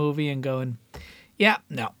like the movie and going, yeah,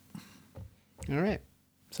 no. All right.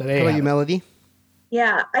 So How there you about have you, it. Melody?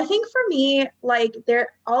 Yeah, I think for me, like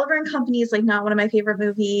Oliver and Company is like not one of my favorite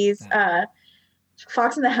movies.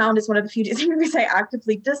 Fox and the Hound is one of the few Disney movies I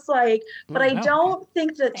actively dislike. But I Oh, don't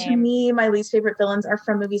think that to Same. me, my least favorite villains are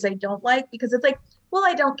from movies I don't like because it's like, well,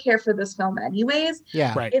 I don't care for this film anyways.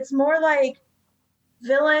 Yeah. Right. It's more like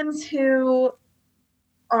villains who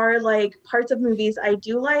are like parts of movies I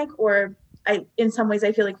do like, or in some ways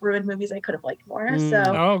I feel like ruined movies I could have liked more. So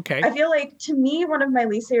Oh, okay. I feel like to me, one of my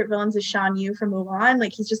least favorite villains is Shan Yu from Mulan.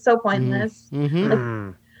 Like he's just so pointless.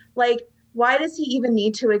 Mm-hmm. Like, why does he even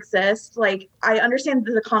need to exist? Like, I understand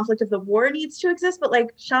that the conflict of the war needs to exist, but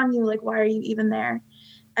like Shan Yu, like, why are you even there?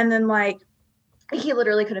 And then like he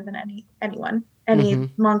literally could have been anyone, any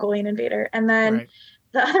Mongolian invader. And then Right.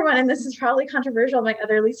 the other one, and this is probably controversial, my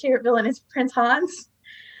other least favorite villain is Prince Hans.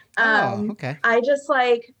 Okay. I just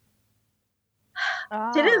like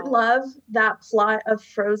didn't Oh. love that plot of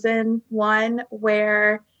Frozen 1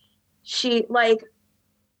 where she like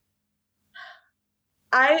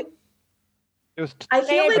I It was feel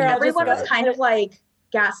Hey, like girl, everyone just was go. kind of like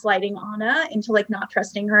gaslighting Anna into like not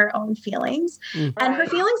trusting her own feelings. And her Right.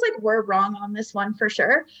 feelings like were wrong on this one for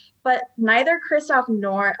sure. But neither Kristoff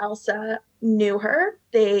nor Elsa knew her.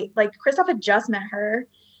 They like Kristoff had just met her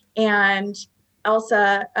and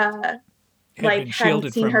Elsa like been hadn't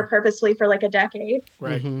shielded seen from her her. purposely for like a decade.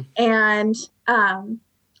 Right. Mhm. And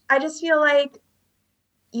I just feel like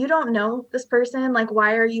you don't know this person. Like,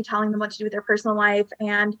 why are you telling them what to do with their personal life?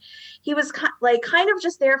 And he was kind of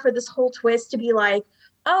just there for this whole twist to be like,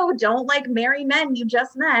 oh, don't like marry men you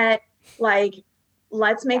just met. Like,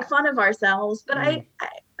 let's make fun of ourselves. But I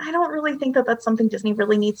don't really think that that's something Disney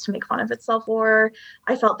really needs to make fun of itself for.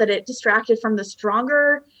 I felt that it distracted from the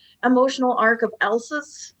stronger emotional arc of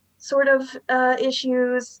Elsa's sort of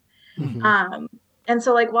issues. Mhm. And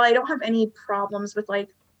so like while I don't have any problems with like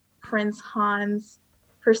Prince Hans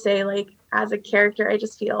per se, like as a character, I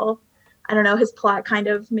just feel I don't know, his plot kind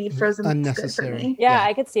of made Frozen good for Unnecessary. me. Yeah, Yeah.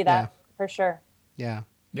 I could see that Yeah. for sure. Yeah.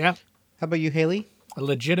 Yeah. How about you, Haley? A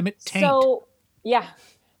legitimate taint. So yeah.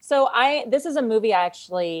 So this is a movie I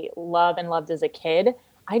actually love and loved as a kid.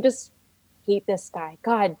 I just hate this guy.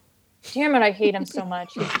 God damn it, I hate him so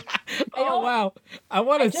much. Oh, wow. I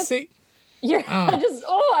want to just- see.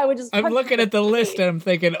 I would just I'm punch looking him. at the list and I'm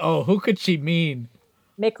thinking, oh, who could she mean?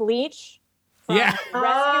 Mick Leach from Yeah.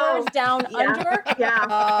 Rescuers Down Yeah. Under, Yeah.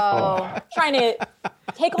 Oh. trying to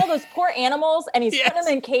take all those poor animals and he's putting Yes.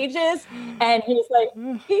 them in cages and he's like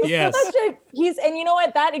Yes. and you know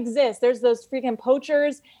what, that exists. There's those freaking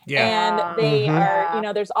poachers Yeah. and they Mhm.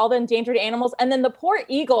 are, there's all the endangered animals and then the poor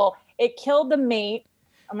eagle, it killed the mate.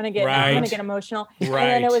 I'm gonna get emotional. And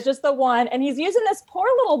then it was just the one, and he's using this poor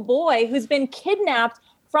little boy who's been kidnapped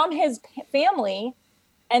from his family,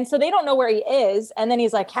 and so they don't know where he is. And then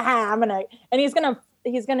he's like, he's gonna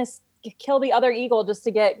kill the other eagle just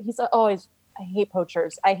to get. He's like, I hate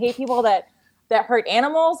poachers. I hate people that hurt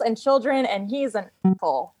animals and children, and he's an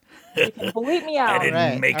asshole. You can bleep me out.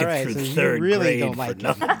 Alright, alright, so you really don't like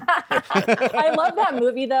him. I love that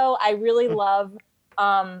movie though. I really love.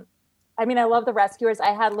 I love the Rescuers.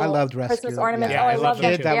 I had little loved Christmas Rescuers, ornaments. yeah. I I love loved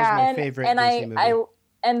them. it Kid, that was my favorite and Disney movie.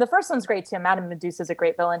 And the first one's great too. Madame Medusa's a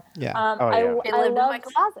great villain. Yeah. I Mm-hmm. It lived in my loved-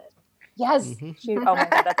 closet. Yes. Oh my god,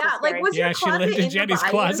 that's so Yeah, like scary. was your Yeah, she closet lived in the Jenny's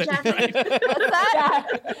bayou, closet, Jenny? right. What's that?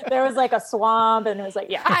 Yeah. There was like a swamp, and it was like,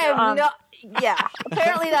 yeah. I am not. Yeah.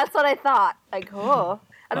 Apparently, that's what I thought. Like, oh,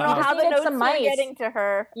 I don't Wow. know how the Needed notes some were mice. getting to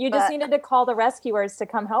her. You just but- needed to call the rescuers to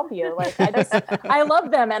come help you. Like I love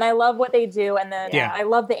them and I love what they do. And then Yeah. I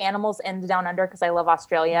love the animals in Down Under because I love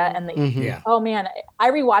Australia. And Mhm. Yeah. oh man, I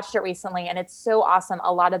rewatched it recently and it's so awesome.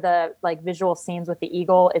 A lot of the like visual scenes with the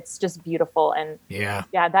eagle, it's just beautiful. And Yeah.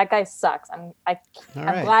 that guy sucks. I'm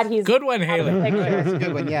right. glad he's Good one, out of the Haley. Alright, picture. that's a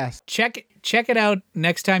good one, yes. Check it out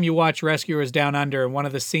next time you watch Rescuers Down Under. One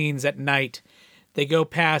of the scenes at night, they go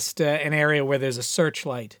past an area where there's a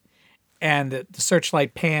searchlight, and the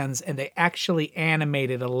searchlight pans, and they actually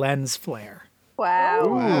animated a lens flare. Wow.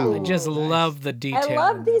 Wow. I just love the detail. I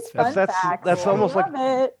love in these that film. fun That's facts. that's I almost love like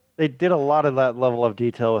it. they did a lot of that level of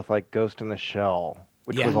detail with like Ghost in the Shell.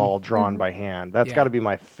 which Yeah. was all drawn by hand. That's Yeah. got to be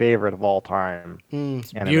my favorite of all time.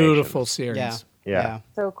 animations. Beautiful series. Yeah. Yeah.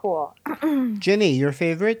 So cool. Jenny, your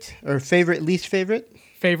favorite or favorite, least favorite?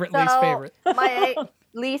 Favorite, least favorite. My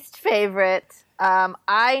least favorite.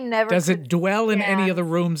 I never. Does could it dwell in any stand- of the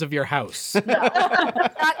rooms of your house?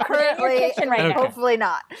 Not currently. kitchen right now. Hopefully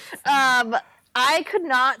not. I could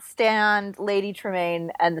not stand Lady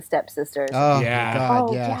Tremaine and the stepsisters. Oh, Yeah. God,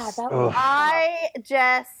 Oh yes. yeah, that was. I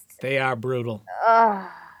just. They are brutal.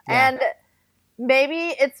 And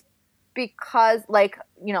maybe it's because, like,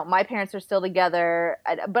 you know, my parents are still together,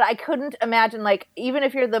 but I couldn't imagine, like, even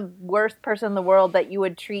if you're the worst person in the world, that you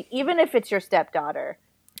would treat, even if it's your stepdaughter,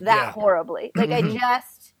 that Yeah. horribly. Like, I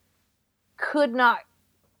just could not.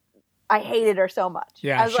 I hated her so much. I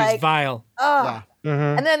Yeah, was she's like, vile. ugh. Yeah.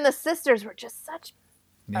 Mhm. And then the sisters were just such.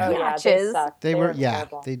 Yeah. Oh yeah, they Matches. sucked. They were, were yeah.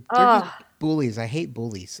 terrible. They're Ugh. just bullies. I hate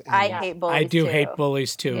bullies. I And- hate bullies. I do too. hate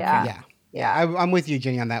bullies too. Yeah. Yeah. Yeah. I'm with you,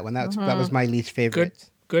 Jenny, on that one. That was my least favorite.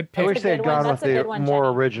 Good I pick. wish they had good one. gone with That's a the good one, more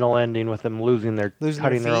Jenny. original ending with them losing their Losing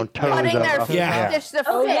their own feet. toes. Cutting their off. feet, Yeah. stitch the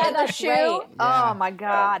Oh, foot yeah, in the that's shoe. right. Yeah. Oh my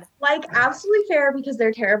God. Like, absolutely fair because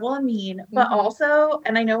they're terrible and mean, but also,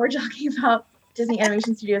 and I know we're talking about Disney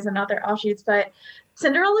Animation Studios and not their offshoots, but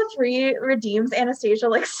Cinderella 3 redeems Anastasia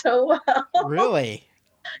like so well. Really?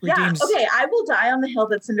 Redeems- Yeah, okay, I will die on the hill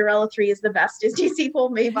that Cinderella 3 is the best Disney sequel,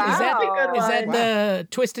 maybe. Wow. Is that, It's a good is that one. the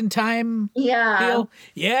Twist in Time Yeah. deal?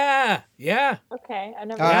 Yeah, yeah. Okay, I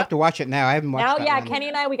never. Oh, I have to watch it now. I haven't watched Now, that yeah, one. Kenny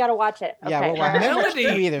and I, we got to watch it. Okay. Yeah, we'll watch it. Melody, Either,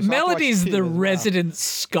 so I'll have to watch Melody's two the as well. resident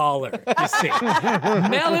scholar, you see.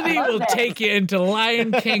 Melody will take you into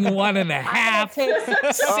Lion King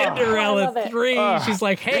 1.5, Cinderella love it. 3. She's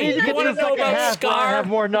like, hey, you want to know about I have Scar?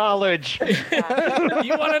 more knowledge.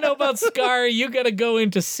 You want to know about Scar? You got to go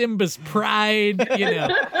into Simba's pride, you know.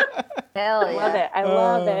 Hell I yeah. love it. I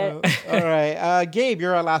love it. All right. Gabe,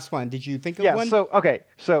 you're our last one. Did you think of Yeah, one?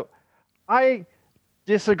 so I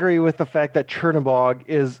disagree with the fact that Chernobog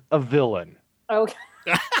is a villain. Okay.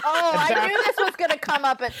 Oh, I knew this was going to come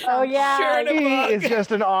up at some Oh yeah. Chernobog. He is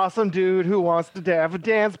just an awesome dude who wants to have a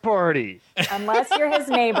dance party. Unless you're his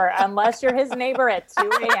neighbor. Unless you're his neighbor at 2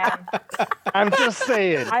 a.m. I'm just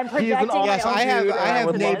saying. I'm he's an projecting awesome my Yes, own I have dude, and I have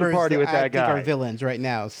would love to neighbors party with that I that think guy. are villains right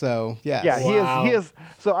now. So yes. Yeah, Wow. he is.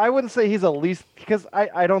 So I wouldn't say he's a least because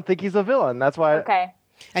I don't think he's a villain. That's why. Okay.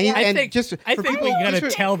 And, I and think, just I for think people, we got just to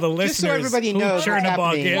for- tell the just so listeners everybody who knows what's Chernobog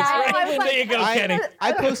happening. is. Yeah, I was like- There you go, Kenny.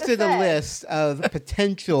 I posted a list of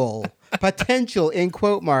potential in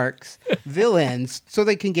quote marks villains so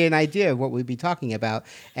they can get an idea of what we'd be talking about.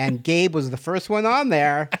 And Gabe was the first one on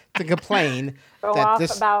there to complain Go that off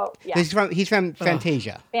this about he's from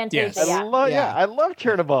Fantasia. Fantasia. Yes. Yeah. I love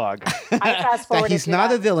Chernobog. I fast That forwarded he's through not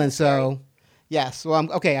that. a villain. So yes, well,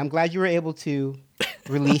 I'm glad you were able to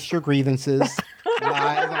release your grievances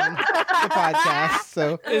live on the podcast.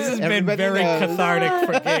 So This has been everybody very knows. cathartic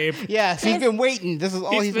for Gabe. Yes, he's been waiting. This is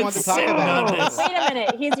all He's he's been wanted to talk sitting about. on this. Wait a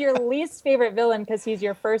minute. He's your least favorite villain because he's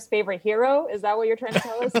your first favorite hero. Is that what you're trying to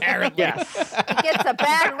tell us? Apparently. Yes. He gets a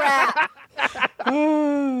bad rap.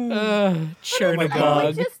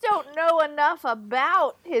 Chernobog. We just don't know enough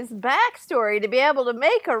about his backstory to be able to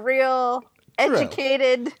make a real True.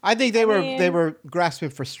 educated. I think they mean- were grasping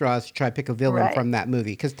for straws to try to pick a villain Right. from that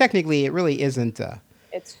movie because technically it really isn't.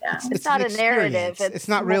 It's It's not an a narrative. experience. It's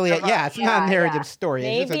not really. It's not a yeah, narrative story.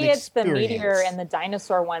 maybe it's it's the meteor and the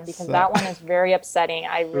dinosaur one because that one is very upsetting.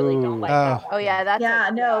 I really don't like that one. Oh yeah, that's Yeah,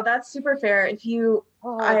 no, that's super fair. If you,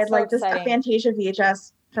 Oh, I had it's so like this upsetting. Fantasia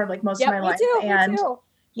VHS for like most Yep, of my me life, too. and Me too.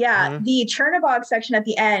 yeah, the Chernobog section at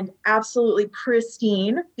the end, absolutely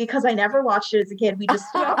pristine because I never watched it as a kid. We just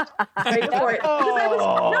stopped right before it. Because I was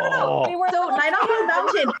no. We were So little Night on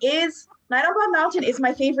Bald kids. Mountain is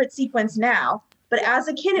my favorite sequence now, but as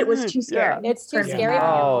a kid it was too scary. It's too for me. scary.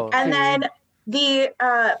 Oh, And see. then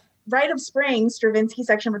the Rite of Spring Stravinsky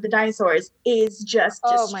section with the dinosaurs is just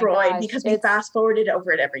Oh my destroyed gosh, because we it's- fast forwarded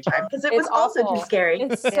over it every time because it It's was also awful. too scary.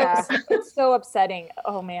 It's so, Yeah. it's so upsetting.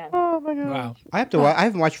 Oh man. Wow. I have to. I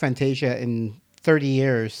haven't watched Fantasia in 30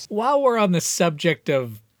 years. While we're on the subject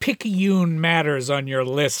of picayune matters on your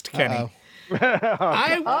list, Kenny, Uh-oh.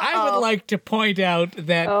 I would like to point out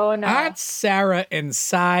that Oh, no. Aunt Sarah and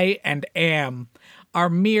Cy and Am are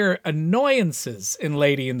mere annoyances in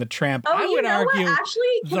Lady and the Tramp. Oh, I you would know argue what?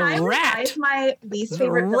 Actually, can the I rat. revise my least The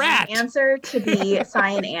favorite villain rat. answer to be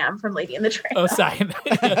Cyan Am from Lady and the Tramp? Oh, Cy and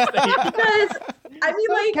Because I mean,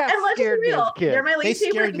 Those like, cats and let's be scared me as real, a kid. they're my They least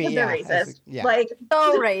favorite scared me, because they're yeah, as a- racist. yeah. Like,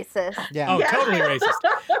 so racist. Yeah. Oh, totally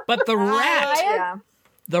racist. But the rat, Yeah.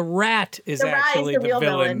 the rat is The rat is actually the the real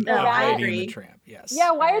villain villain. of No, I Lady agree. and the Tramp. Yes.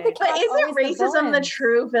 Yeah, why are the but cats isn't always the racism the villains?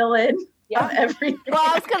 true villain? Yeah. of everything. Well,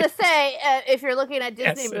 I was gonna say, if you're looking at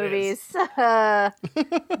Disney Yes, it movies,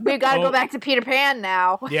 we got to go back to Peter Pan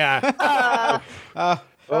now. Yeah.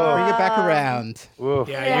 Bring it back around. Oof.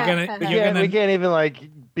 Yeah, We you're gonna can't even like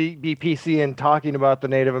be PC and talking about the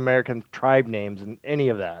Native American tribe names and any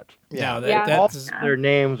of that. no, Yeah. All that's their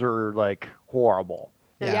names are like horrible.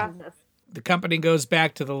 Yeah. the company goes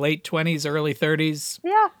back to the late 20s, early 30s.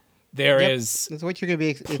 Yeah. There Yep. is That's what you're going to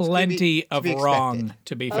be. It's gonna be plenty to of be wrong expected.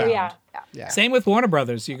 to be Oh, found. yeah. Yeah. Same with Warner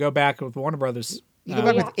Brothers. You go back with Warner Brothers. You go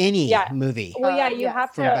back Yeah. with any Yeah. movie. Well, yeah, you Yes.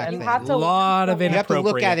 have From back to. You then. have to. Lot of You have to look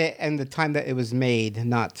inappropriate. at it and the time that it was made,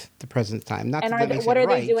 not the present time. Not And that are that they, makes what it are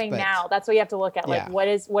right, they doing but- now? That's what you have to look at. Like, Yeah.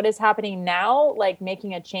 what is happening now? Like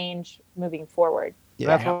making a change moving forward. Yeah.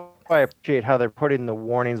 That's why I appreciate how they're putting the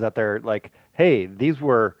warnings that they're like, hey, these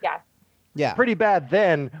were Yeah. pretty bad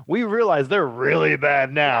then. We realize they're really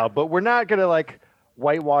bad now, but we're not gonna like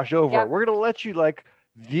whitewash over Yeah. it. We're gonna let you like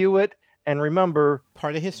view it and remember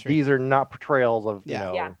Part of history. these are not portrayals of Yeah. you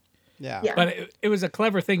know. Yeah. Yeah. Yeah. But it was a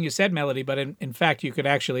clever thing you said, Melody. But in fact, you could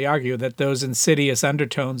actually argue that those insidious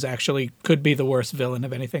undertones actually could be the worst villain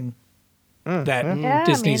of anything that Yeah,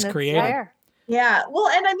 Disney's that's created. fair. Yeah, well,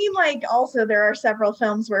 and I mean, like, also there are several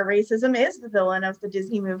films where racism is the villain of the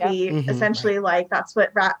Disney movie. Mhm. Essentially, like that's what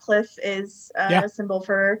Ratcliffe is Yeah. a symbol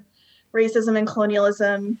for racism and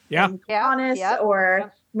colonialism. Yeah. in Yeah, Pocahontas, yep.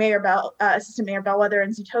 or Yep. Assistant Mayor Bellwether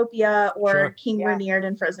in Zootopia, or Sure. King Yeah. Ruinard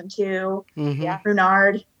in Frozen 2, Mhm. Yeah.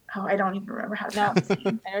 Runard. Oh, I don't even remember how to No. pronounce his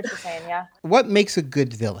name. I know what you're saying. Yeah. What makes a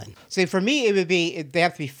good villain? See, for me, it would be they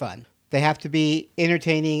have to be fun. They have to be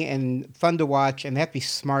entertaining and fun to watch, and they have to be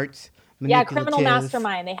smart. Yeah. Criminal manipulative.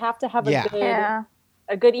 mastermind. They have to have Yeah.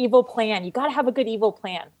 a good evil plan. You got to have a good evil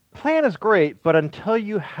plan. Plan is great, but until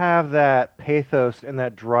you have that pathos and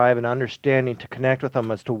that drive and understanding to connect with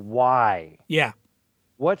them as to why, Yeah.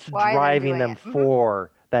 what's Why they're driving doing them it. Mhm.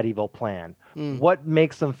 for that evil plan, Mm. what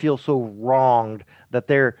makes them feel so wronged that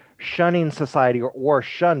they're shunning society or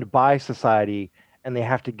shunned by society, and they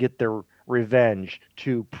have to get their revenge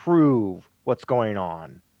to prove what's going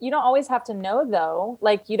on. You don't always have to know though.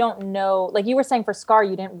 Like you don't know. Like you were saying for Scar,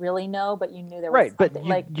 you didn't really know, but you knew there was Right, but something. you,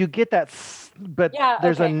 like you get that, but Yeah,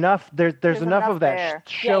 there's okay. enough there's enough enough of that there.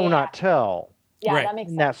 show Yeah, not tell yeah, Right. that makes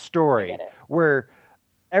in sense. that story I get it. where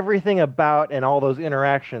everything about and all those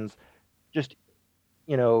interactions just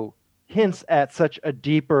hints at such a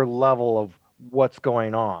deeper level of what's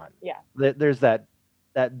going on. Yeah. There's that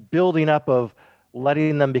building up of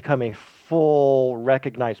letting them become a full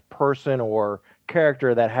recognized person or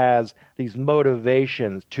character that has these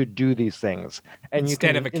motivations to do these things, and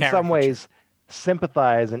Instead you of a can in some caricature. ways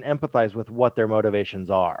sympathize and empathize with what their motivations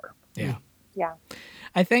are. Yeah. Yeah.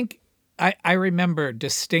 I think I remember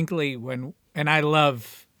distinctly and I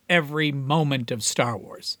love every moment of Star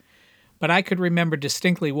Wars, but I could remember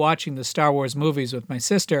distinctly watching the Star Wars movies with my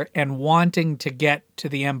sister and wanting to get to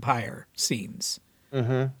the Empire scenes.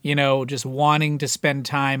 Mm-hmm. Just wanting to spend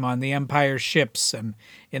time on the Empire ships and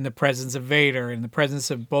in the presence of Vader, in the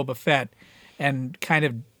presence of Boba Fett, and kind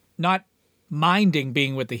of not minding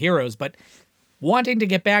being with the heroes, but wanting to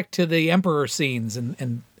get back to the Emperor scenes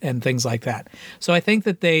and things like that. So I think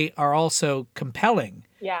that they are also compelling.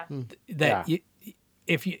 Yeah. That Yeah.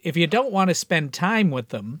 if you don't want to spend time with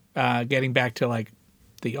them, getting back to like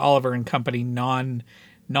the Oliver and Company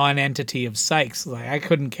non-entity of Sykes, like I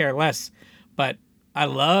couldn't care less, but I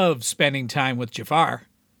love spending time with Jafar.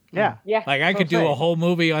 Yeah. Yeah. Like I could do a whole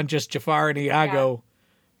movie on just Jafar and Iago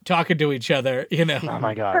talking to to each other. Oh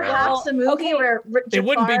my god. Perhaps a movie okay. where It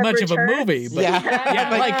wouldn't be Jafar much of a returns. movie, but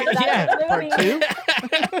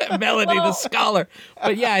That's Melody the Well- Scholar.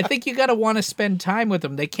 But yeah, I think you got to want to spend time with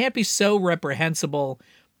them. They can't be so reprehensible,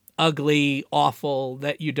 ugly, awful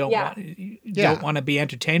that you don't Yeah. don't want to be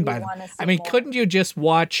entertained by them. wanna see I mean, more. couldn't you just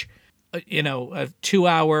watch, a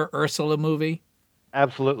 2-hour Ursula movie?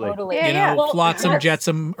 Absolutely. Totally. Yeah. Well, Flotsam, that's-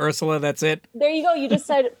 Jetsam, Ursula. That's it. There you go. You just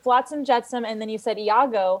said Flotsam Jetsam, and then you said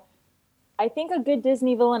Iago. I think a good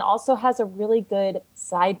Disney villain also has a really good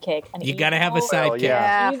sidekick. You got to have a evil- Well, sidekick.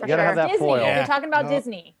 Yeah, You for gotta have sure. that Disney. foil. Yeah. You're talking about No.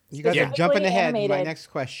 Disney. You guys are Yeah. jumping ahead. My Animated. next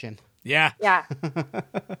question. Yeah. Yeah.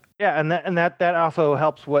 Yeah, and that also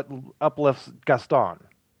helps what uplifts Gaston.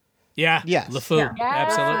 Yeah. Yes. LeFou. Yeah.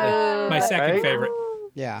 Absolutely. My second Right? favorite.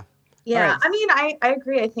 Yeah. Yeah, Alright. I mean, I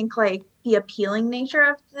agree. I think like the appealing nature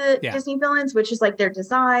of the Yeah. Disney villains, which is like their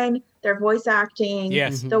design, their voice acting,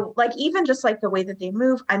 Yes. Mhm. the like even just like the way that they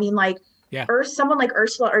move. I mean, like Yeah. someone like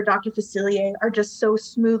Ursula or Dr. Facilier are just so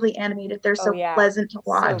smoothly animated. They're so Oh, yeah. pleasant to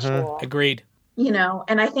watch, So cool. Agreed.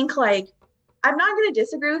 And I think like I'm not going to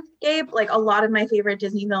disagree with Gabe. Like a lot of my favorite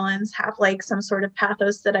Disney villains have like some sort of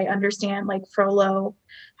pathos that I understand. Like Frollo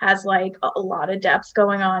has like a lot of depth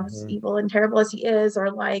going on, as evil and terrible as he is,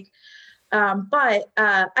 or like, but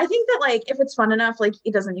I think that like if it's fun enough, like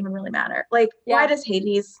it doesn't even really matter. Like, why does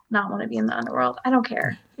Hades not want to be in the underworld? I don't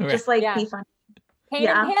care. Just like be fun. Pain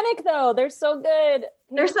and Panic though, they're so good.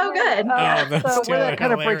 They're so good. So where that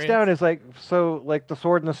kind of breaks down is like, so like the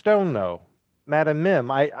Sword and the Stone though, Madam Mim,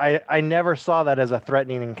 I never saw that as a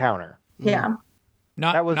threatening encounter. Yeah.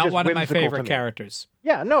 Not one of my favorite characters.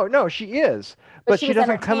 Yeah, no, she is, but she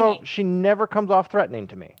doesn't come out. She never comes off threatening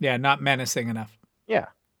to me. Yeah, not menacing enough. Yeah,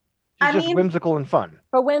 she's just whimsical and fun.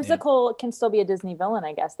 But whimsical can still be a Disney villain,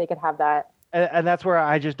 I guess. They could have that. And that's where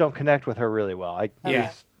I just don't connect with her really well.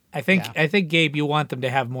 I think Gabe, you want them to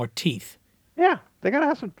have more teeth. Yeah, they gotta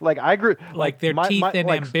have some. Like I agree. Like their teeth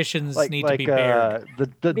and ambitions need to be bared.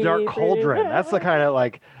 The Dark Cauldron. That's the kind of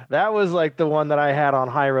like that was like the one that I had on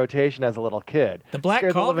high rotation as a little kid. The Black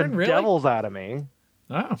Cauldron, really? Devils out of me.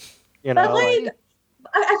 Oh, you know. But like,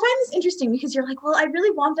 I find this interesting because you're like, well, I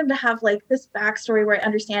really want them to have like this backstory where I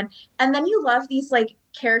understand, and then you love these like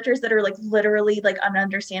characters that are like literally like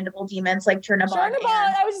ununderstandable demons, like Chernobog.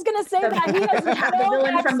 I was just gonna say that he has the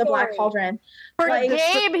villain from the Black Cauldron. For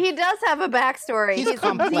Gabe, he does have a backstory. He's a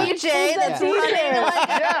DJ that's running.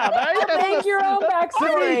 Like, make your own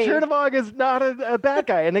backstory. Chernobog is not a bad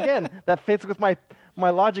guy, and again, that fits with my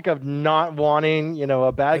logic of not wanting,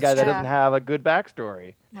 a bad guy that doesn't have a good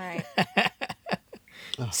backstory. Right.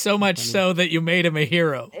 So much so that you made him a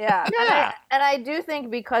hero. Yeah. And I do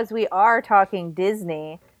think because we are talking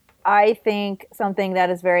Disney, I think something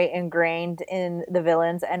that is very ingrained in the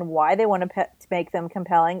villains and why they want to make them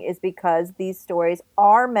compelling is because these stories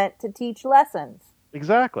are meant to teach lessons.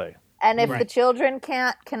 Exactly. And if the children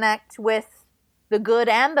can't connect with the good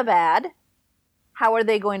and the bad, how are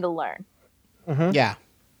they going to learn? Mm-hmm.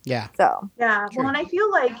 Yeah. So. Yeah. Well, and I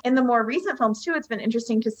feel like in the more recent films too, it's been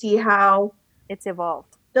interesting to see how it's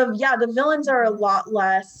evolved. The villains are a lot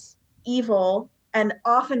less evil and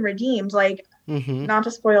often redeemed. Like, not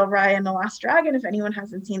to spoil Raya and the Last Dragon if anyone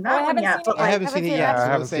hasn't seen that one yet. But I haven't seen it yet. I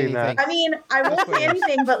haven't seen that. I mean, I won't say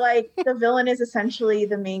anything, but like the villain is essentially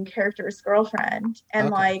the main character's girlfriend,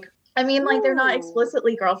 and like, I mean, like they're not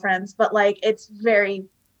explicitly girlfriends, but like it's very,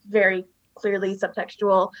 very clearly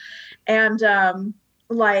subtextual, and I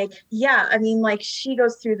mean, like she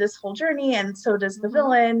goes through this whole journey and so does the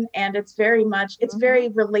villain. And it's very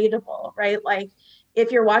relatable, right? Like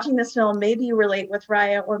if you're watching this film, maybe you relate with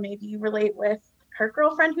Raya or maybe you relate with her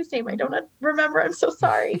girlfriend whose name I don't remember. I'm so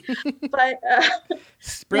sorry. But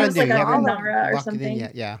it's like Nara or something.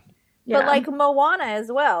 Yeah. But like Moana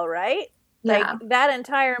as well, right? Like that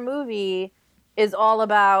entire movie is all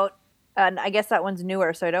about, and I guess that one's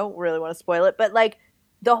newer, so I don't really want to spoil it, but like,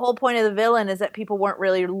 the whole point of the villain is that people weren't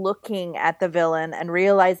really looking at the villain and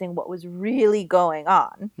realizing what was really going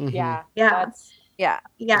on. Mm-hmm. Yeah. Yeah.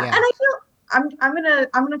 And I feel I'm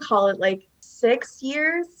gonna call it like 6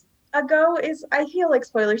 years ago I feel like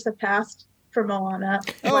spoilers have passed for Moana.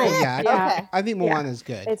 I think Moana is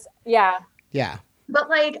good. It's But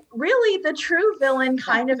like really the true villain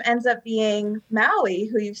kind of ends up being Maui,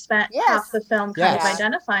 who you've spent half the film kind of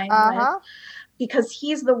identifying with, because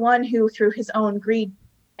he's the one who through his own greed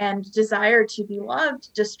and desire to be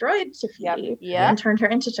loved, destroyed Te-Fiti and turned her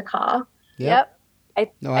into T'Ka. I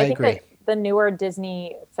think agree. that the newer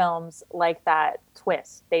Disney films like that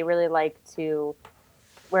twist. They really like to,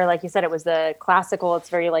 where like you said, it was the classical, it's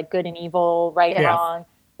very like good and evil, right and wrong.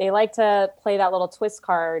 They like to play that little twist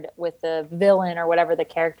card with the villain or whatever the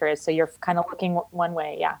character is. So you're kind of looking one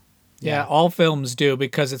way. Yeah, all films do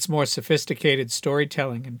because it's more sophisticated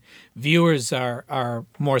storytelling and viewers are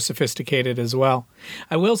more sophisticated as well.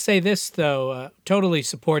 I will say this, though, totally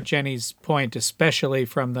support Jenny's point, especially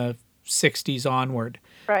from the 60s onward.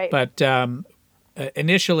 Right. But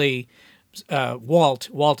initially,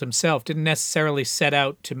 Walt himself didn't necessarily set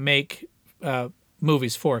out to make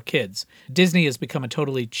movies for kids. Disney has become a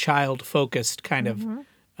totally child-focused kind of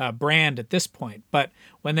brand at this point. But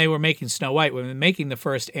when they were making Snow White, when they were making the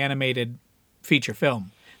first animated feature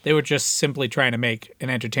film, they were just simply trying to make an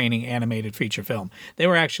entertaining animated feature film. They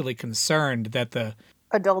were actually concerned that the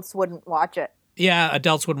adults wouldn't watch it. Yeah,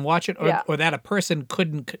 adults wouldn't watch it, or that a person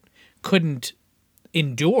couldn't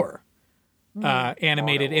endure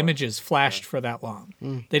animated images flashed for that long.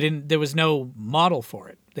 They didn't. There was no model for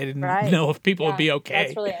it. They didn't know if people would be okay.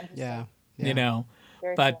 That's really interesting. You know,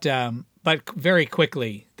 Very but cool. But very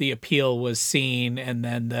quickly the appeal was seen, and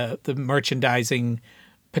then the merchandising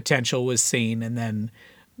potential was seen, and then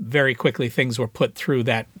very quickly things were put through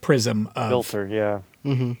that prism of filter. Yeah.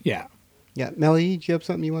 Yeah, Melody, do you have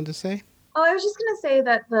something you wanted to say? Oh, I was just gonna say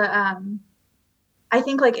that I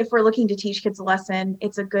think like if we're looking to teach kids a lesson,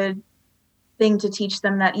 it's a good thing to teach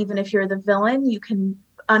them that even if you're the villain, you can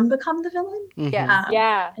unbecome the villain. Yeah.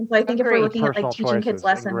 Yeah. And so I think if we're Agreed. looking at like Personal teaching kids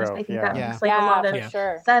choices and lessons, growth, I think yeah. that Yeah. makes like a lot of for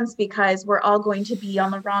sure. sense because we're all going to be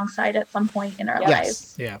on the wrong side at some point in our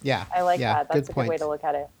lives. Yeah. Yeah. I like yeah. that. That's Good a good way point. to look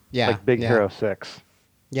at it. Yeah. Like Big yeah. Hero 6. I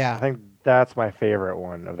Yeah. think that's my favorite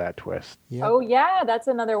one of that twist. Yep. Oh yeah, that's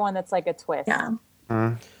another one that's like a twist. Yeah.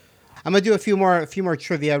 I'm gonna do a few more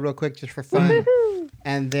trivia real quick just for fun,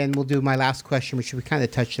 and then we'll do my last question, which we kind of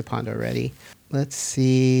touched upon already. Let's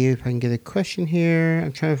see if I can get a question here.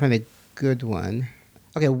 I'm trying to find a good one.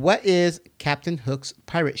 Okay, what is Captain Hook's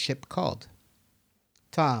pirate ship called?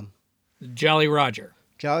 Tom. Jolly Roger.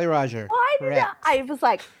 Jolly Roger. Why did I was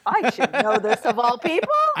like, I should know this of all people.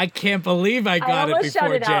 I can't believe I got it almost before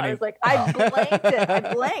shouted out. Jenny. I was like, I blanked it.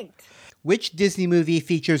 I blanked. Which Disney movie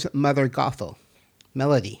features Mother Gothel?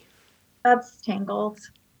 Melody. That's Tangled.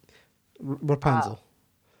 Rapunzel.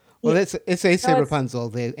 Well, it's Rapunzel,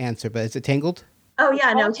 the answer, but is it Tangled? Oh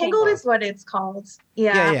yeah, no, called Tangled Tangled. is what it's called.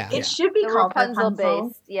 Yeah. Yeah. It should be The called Rapunzel Rapunzel.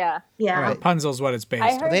 based. Yeah. Yeah. Right. Rapunzel's what it's based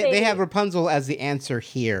I on. heard They have Rapunzel as the answer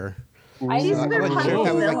here. She's I the wasn't sure if that was like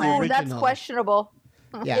the villain. original. That's questionable.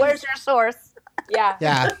 Yeah. Where's your source? Yeah.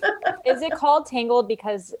 Yeah. Is it called Tangled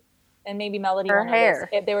because, and maybe Melody Her will know this,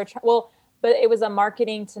 hair. they were but it was a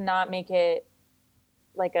marketing to not make it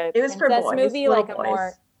like a It was for princess boys, movie, little like a boys.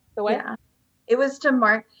 more the what? Yeah. It was to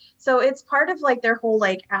mark. So it's part of like their whole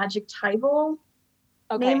like adjectival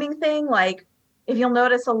Okay. naming thing. Like if you'll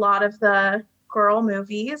notice, a lot of the girl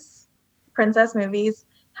movies, princess movies,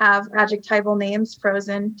 have adjectival names: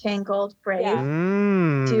 Frozen, Tangled, Brave, Yeah.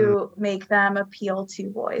 to make them appeal to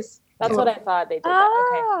boys. That's what I thought they did. That.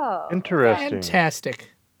 Oh. Interesting. Fantastic.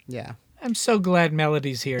 Yeah. I'm so glad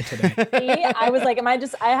Melody's here today. Okay. See, I was like,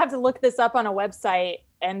 I have to look this up on a website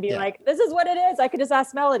and be Yeah. like, this is what it is. I could just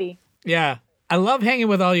ask Melody. Yeah. I love hanging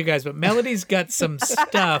with all you guys, but Melody's got some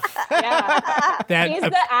stuff Yeah. that. He's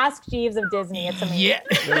the Ask Jeeves of Disney. It's amazing. Yeah.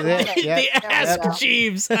 That's it. The Yep. Ask Yep.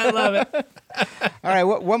 Jeeves. I love it. All right,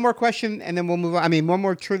 one more question, and then we'll move on. I mean, one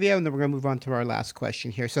more trivia, and then we're going to move on to our last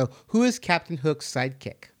question here. So, who is Captain Hook's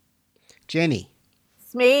sidekick? Jenny.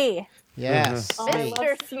 Smee. Yes. Oh, I Smee. love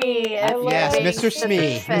Mr. Smee. I love Yes, it. Mr.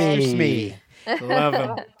 Smee. Mr. Smee. Love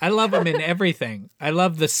him. I love him in everything. I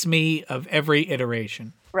love the Smee of every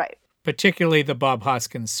iteration, Right. particularly the Bob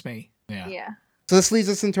Hoskins Smee. Yeah. Yeah. So this leads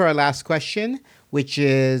us into our last question, which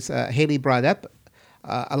is Haley brought up.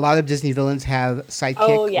 A lot of Disney villains have sidekick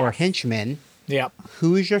or yes. henchmen. Yep.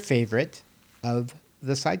 Who is your favorite of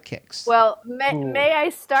the sidekicks? Well, may I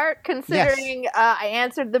start considering I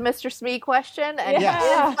answered the Mr. Smee question and he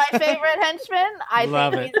Yeah. is my favorite henchman. I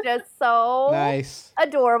Love think it. he's just so Nice.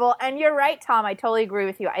 adorable. And you're right, Tom. I totally agree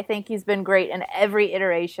with you. I think he's been great in every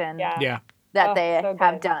iteration Yeah. Yeah. that Oh, they so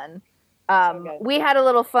have good. done. good. We had a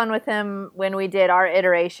little fun with him when we did our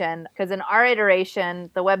iteration, because in our iteration,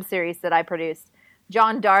 the web series that I produced,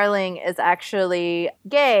 John Darling is actually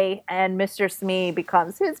gay, and Mr. Smee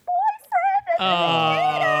becomes his boyfriend.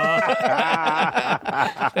 Aw.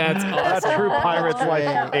 That's That's awesome. true pirates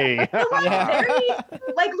like me. Very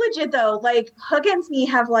like legit though. Like Hook and Smee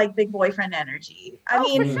have like big boyfriend energy. I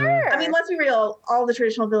mean, for sure. I mean, let's be real. All the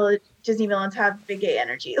traditional Disney villains have big gay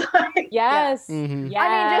energy. Like, Yes. Mhm. Yes. I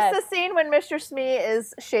mean, just the scene when Mr. Smee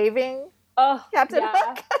is shaving oh, Captain yeah.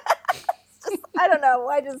 Hook. It's just, I don't know.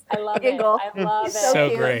 I just I love giggle. it. I love He's it. So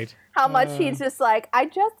cute. great. How much he's just like, I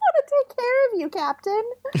just want to take care of you, Captain.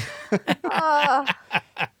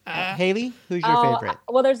 Haley, who's your favorite?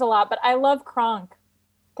 Well, there's a lot, but I love Kronk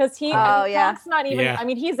because he. Oh, yeah. Kronk's not even. Yeah. I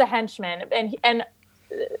mean, he's a henchman, and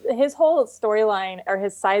his whole storyline or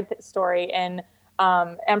his side story in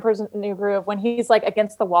Emperor's New Groove, when he's like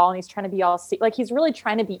against the wall and he's trying to be all like he's really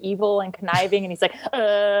trying to be evil and conniving, and he's like,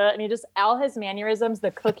 and he just all his mannerisms,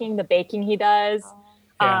 the cooking, the baking he does,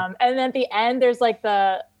 Yeah. and then at the end there's like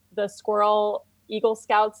the squirrel Eagle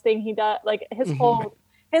Scouts thing he does, like his whole.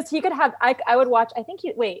 He could have. I would watch. I think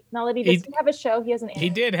Melody, does he have a show? He has an. He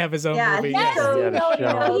did have his own Yeah, movie. Yes, So- He had a no,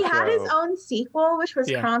 show. no. he had his own sequel, which was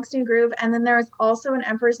Yeah. Kronk's New Groove, and then there was also an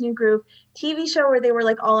Emperor's New Groove TV show where they were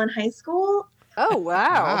like all in high school. Oh,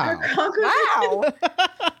 wow. Wow. Kronk was Wow.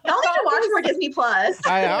 Y'all need to watch more Disney Plus.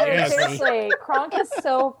 I Yes. Seriously, Kronk is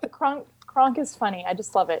Kronk is funny. I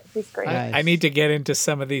just love it. He's great. Nice. I need to get into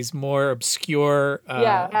some of these more obscure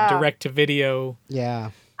Yeah. direct-to-video.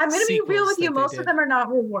 Yeah. I'm going to be real sequels with you. that they Most did. of them are not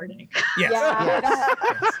rewarding. Yes. Yeah.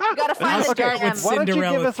 You got to find I'll the start gem. with Why don't you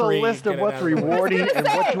Cinderella give us a 3, list get of it what's out of the way. rewarding and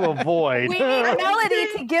what to avoid? We need Melody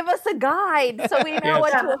to give us a guide so we know Yes.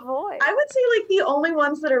 what to avoid. I would say like the only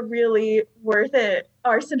ones that are really worth it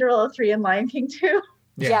are Cinderella 3 and Lion King 2.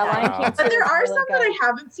 Yeah, Lion King 2 But there is are really some good. that I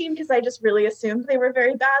haven't seen because I just really assumed they were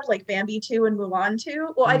very bad, like Bambi 2 and Mulan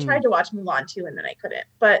 2. Well, I tried to watch Mulan 2 and then I couldn't.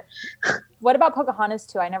 But What about Pocahontas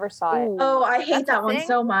 2? I never saw it. oh, I hate That's a that one thing?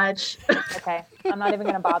 so much. Okay, I'm not even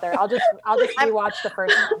gonna bother. I'll just rewatch the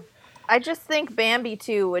first one. I just think Bambi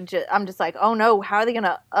 2 would just, I'm just like, oh no, how are they going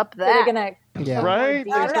to up that? They're gonna Yeah. Right? They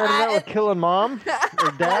started out with killing mom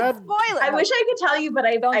or dad. Spoiler. I wish I could tell you, but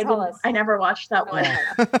I Don't tell us. I never watched that one.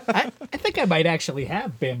 I think I might actually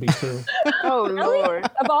have Bambi too. Oh, Lord.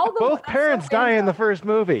 of all the Both I'm parents so die in the into- first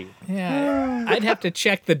movie. Yeah, I'd have to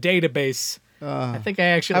check the database. I think I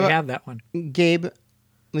actually How about- have that one. Gabe,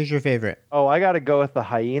 who's your favorite? Oh, I got to go with the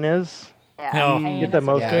hyenas. Yeah. No, Get the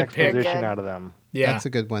most Yeah. Good pick. exposition Good. out of them. yeah, That's a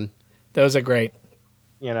good one. those are great.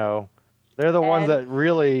 You know, they're the ones Ed. that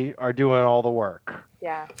really are doing all the work.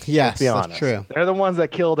 Yeah. Yes, Be that's honest. true. They're the ones that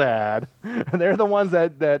kill dad. They're the ones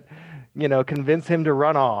that convince him to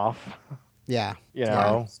run off. Yeah, You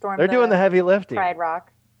know, Storm they're doing the heavy lifting. Pride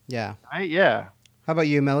Rock. yeah. Right? Yeah. How about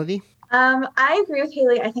you, Melody? I agree with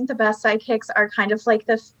Haley. I think the best sidekicks are kind of like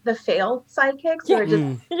the failed sidekicks who are just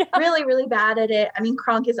Yeah. really, really bad at it. I mean,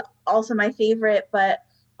 Kronk is also my favorite, but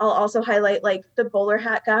I'll also highlight like the bowler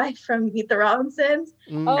hat guy from Meet the Robinsons.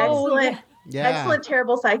 Oh, Excellent. Yeah. Excellent,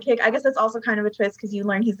 terrible sidekick. I guess that's also kind of a twist because you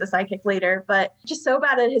learn he's the sidekick later, but just so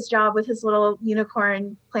bad at his job with his little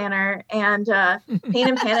unicorn planner. And Pain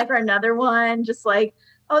and Panic are another one. Just like,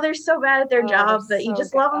 oh, they're so bad at their Oh, job, they're but you so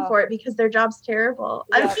just good. love them Oh. for it because their job's terrible.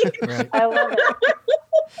 Yeah. I mean, Right. I love it.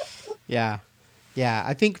 Yeah. Yeah.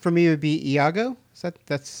 I think for me it would be Iago.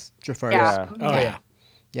 That's Jafar's. Yeah. Oh yeah,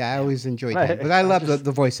 Yeah, I always enjoyed Right. him. But I love just-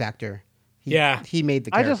 the voice actor. Yeah. He made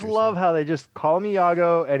the I character. just love how they just call him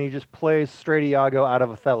Iago and he just plays straight Iago out of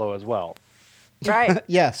Othello as well. Right.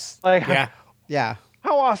 Yes. Like, yeah, Yeah.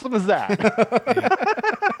 how awesome is that?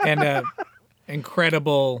 and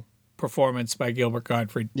incredible performance by Gilbert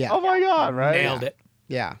Gottfried. Yeah. Oh my God, right? Nailed it.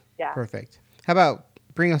 Yeah. Yeah. Perfect. How about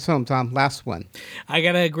bring us home, Tom? Last one. I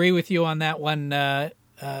gotta agree with you on that one.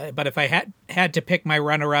 But if I had to pick my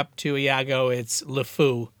runner-up to Iago, it's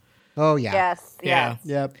LeFou. Oh yeah. Yes. Yeah. Yes.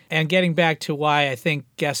 Yep. And getting back to why I think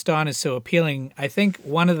Gaston is so appealing, I think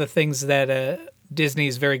one of the things that Disney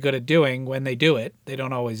is very good at doing when they do it, they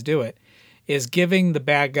don't always do it, is giving the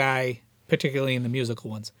bad guy, particularly in the musical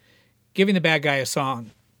ones, giving the bad guy a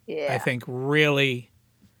song. Yeah. I think really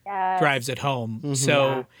Yes. drives it home.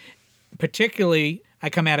 So, particularly, I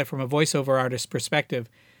come at it from a voiceover artist perspective.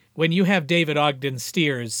 When you have David Ogden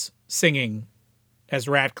Stiers singing as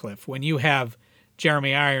Ratcliffe, when you have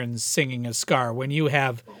Jeremy Irons singing as Scar, when you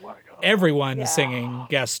have everyone singing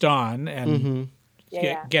Gaston and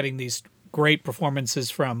getting these great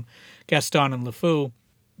performances from Gaston and LeFou,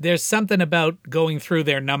 there's something about going through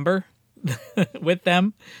their number with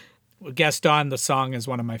them. Gaston, the song, is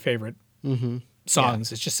one of my favorite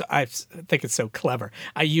songs. It's just, I think it's so clever.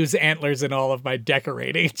 I use antlers in all of my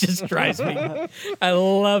decorating. It just drives me. I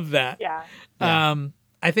love that. Yeah.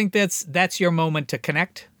 I think that's your moment to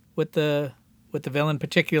connect with the villain,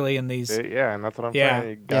 particularly in these Yeah, and that's what I'm Yeah. saying.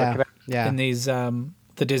 You gotta Yeah. connect. Yeah. in these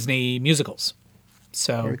the Disney musicals.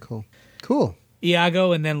 So Very cool. Cool.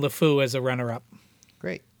 Iago and then LeFou as a runner-up.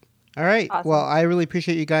 Great. All right. Awesome. Well, I really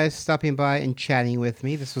appreciate you guys stopping by and chatting with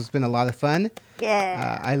me. This has been a lot of fun.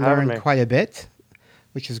 Yeah. I Having learned me. quite a bit,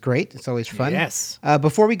 which is great. It's always fun. Yes.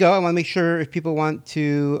 Before we go, I want to make sure if people want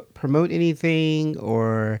to promote anything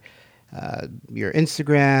or your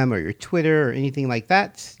Instagram or your Twitter or anything like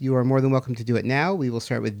that, you are more than welcome to do it now. We will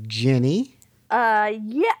start with Jenny.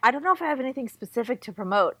 Yeah, I don't know if I have anything specific to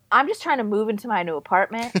promote. I'm just trying to move into my new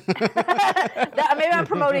apartment. Maybe I'm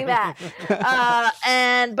promoting that.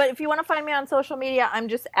 But if you want to find me on social media, I'm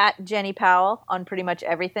just at Jenny Powell on pretty much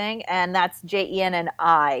everything, and that's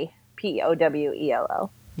JenniPowell.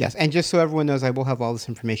 Yes, and just so everyone knows, I will have all this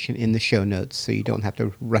information in the show notes, so you don't have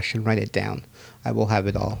to rush and write it down. I will have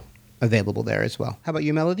it all available there as well. How about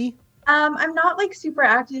you, Melody? I'm not like super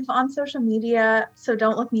active on social media, so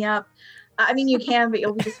don't look me up. I mean, you can, but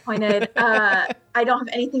you'll be disappointed. I don't have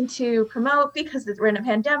anything to promote because we're in a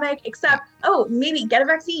pandemic, except, maybe get a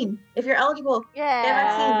vaccine. If you're eligible, get a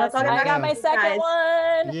vaccine. Let's all get I got vaccinated, my second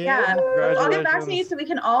guys. one. Yeah, let's all get Congratulations. vaccinated so we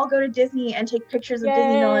can all go to Disney and take pictures of Yay.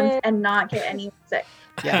 Disney villains and not get any sick.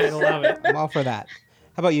 I love it. I'm all for that.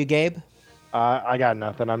 How about you, Gabe? I got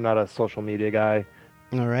nothing. I'm not a social media guy.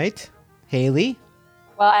 All right. Haley?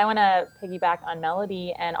 Well, I want to piggyback on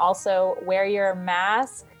Melody and also wear your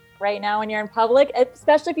mask right now when you're in public,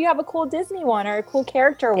 especially if you have a cool Disney one or a cool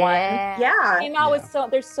character one. Yeah. Came out with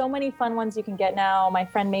there's so many fun ones you can get now. My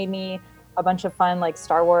friend made me a bunch of fun like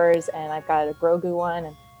Star Wars, and I've got a Grogu one.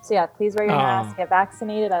 And so yeah, please wear your mask, get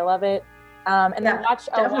vaccinated. I love it. And then watch.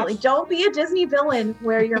 Definitely. Don't be a Disney villain.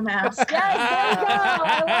 Wear your mask. Yes, there you go.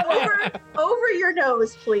 I love it. Over your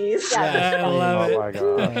nose, please. Yes. I love Oh my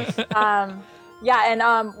gosh. Yeah,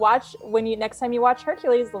 and watch next time you watch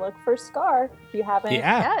Hercules, look for Scar if you haven't.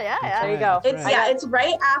 Yeah. There you go. It's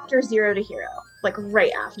right after Zero to Hero. Like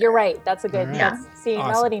right after. You're right. That's a good. All right. Yes. See,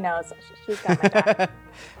 Awesome. Melody knows. She's got my back. All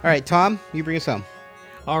right, Tom, you bring us home.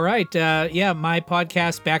 All right. My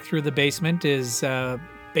podcast, Back Through the Basement, is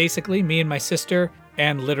basically me and my sister,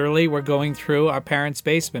 and literally we're going through our parents'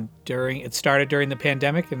 basement. It started during the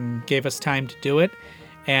pandemic and gave us time to do it.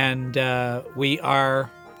 And we are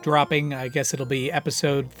dropping, I guess it'll be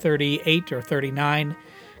episode 38 or 39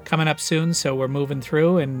 coming up soon. So we're moving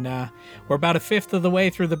through, and we're about a fifth of the way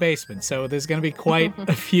through the basement. So there's going to be quite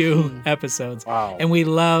a few episodes. Wow. And we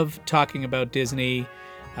love talking about Disney.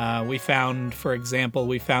 We found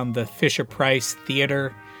the Fisher-Price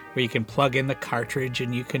Theater, where you can plug in the cartridge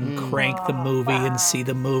and you can crank the movie and see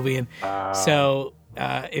the movie. And so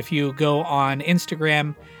if you go on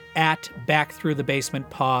Instagram at Back Through the Basement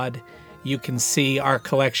Pod, you can see our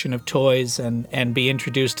collection of toys and be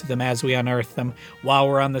introduced to them as we unearth them. While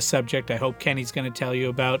we're on the subject, I hope Kenny's going to tell you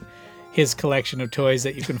about his collection of toys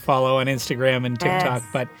that you can follow on Instagram and TikTok.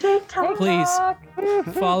 But please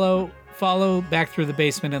follow Back Through the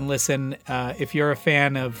Basement and listen. If you're a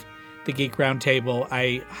fan of the Geek Roundtable,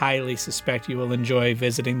 I highly suspect you will enjoy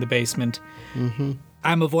visiting the basement. Mm-hmm.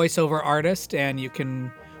 I'm a voiceover artist, and you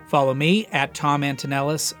can follow me at Tom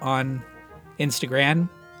Antonellis on Instagram,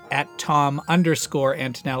 at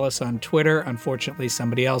Tom_Antonellis on Twitter. Unfortunately,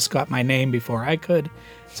 somebody else got my name before I could,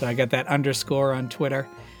 so I got that underscore on Twitter.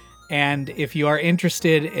 And if you are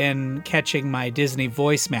interested in catching my Disney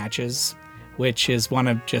voice matches, which is one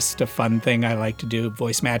of just a fun thing I like to do,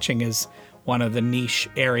 voice matching is one of the niche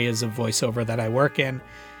areas of voiceover that I work in.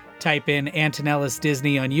 Type in Antonellis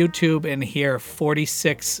Disney on YouTube and hear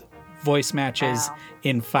 46 voice matches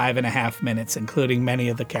in 5.5 minutes, including many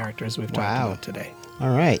of the characters we've talked about today.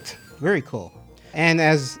 All right. Very cool. And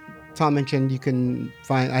as Tom mentioned, you can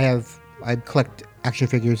find, I collect action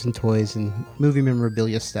figures and toys and movie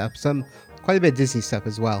memorabilia stuff, quite a bit of Disney stuff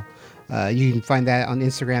as well. You can find that on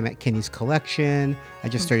Instagram at Kenny's Collection. I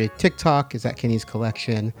just started TikTok, is at Kenny's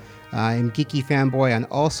Collection. I'm Geeky Fanboy on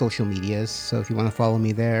all social medias, so if you want to follow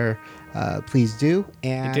me there, please do.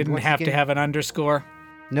 And you didn't have to have an underscore?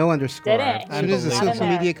 No underscore. Didn't. As soon as the social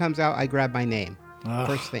media comes out, I grab my name.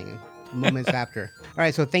 First thing, moments after. All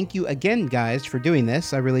right, so thank you again, guys, for doing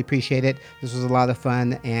this. I really appreciate it. This was a lot of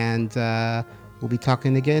fun, and we'll be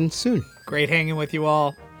talking again soon. Great hanging with you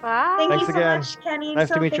all. Bye. Thank you so again. much, Kenny. Nice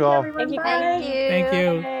to meet you all. Thank you. Thank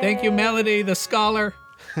you. Thank you, Melody, the scholar.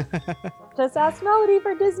 Just ask Melody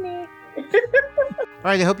for Disney. All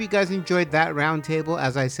right, I hope you guys enjoyed that roundtable.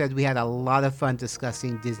 As I said, we had a lot of fun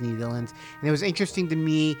discussing Disney villains, and it was interesting to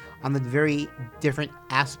me on the very different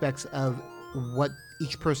aspects of what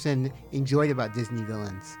each person enjoyed about Disney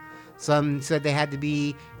villains. Some said they had to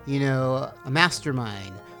be, a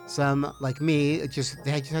mastermind. Some, like me, they just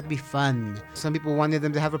had to be fun. Some people wanted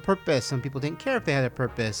them to have a purpose. Some people didn't care if they had a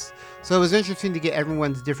purpose. So it was interesting to get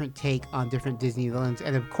everyone's different take on different Disney villains.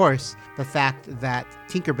 And of course, the fact that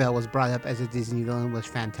Tinkerbell was brought up as a Disney villain was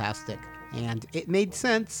fantastic. And it made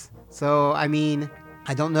sense. So, I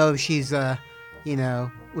don't know if she's,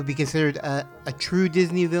 would be considered a true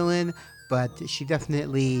Disney villain, but she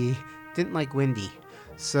definitely didn't like Wendy.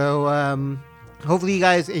 So, hopefully you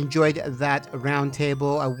guys enjoyed that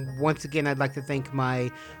roundtable. Once again, I'd like to thank my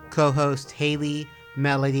co-host Haley,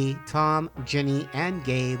 Melody, Tom, Jenny, and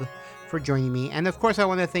Gabe for joining me. And of course, I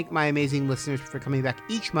want to thank my amazing listeners for coming back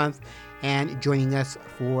each month and joining us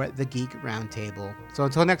for the Geek Roundtable. So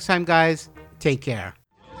until next time, guys, take care.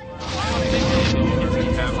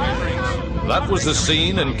 That was the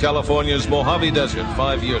scene in California's Mojave Desert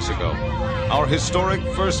 5 years ago. Our historic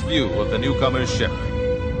first view of the newcomer's ship.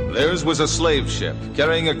 Theirs was a slave ship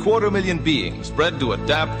carrying 250,000 beings bred to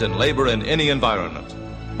adapt and labor in any environment.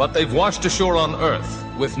 But they've washed ashore on Earth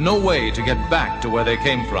with no way to get back to where they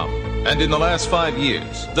came from. And in the last 5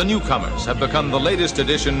 years, the newcomers have become the latest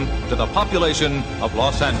addition to the population of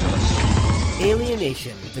Los Angeles.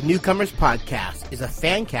 Alienation, the Newcomers Podcast, is a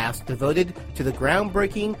fan cast devoted to the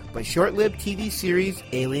groundbreaking but short-lived TV series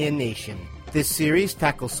Alienation. This series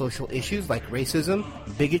tackles social issues like racism,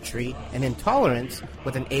 bigotry, and intolerance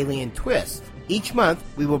with an alien twist. Each month,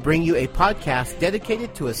 we will bring you a podcast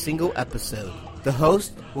dedicated to a single episode. The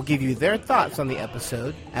host will give you their thoughts on the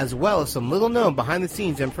episode, as well as some little-known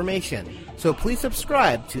behind-the-scenes information. So please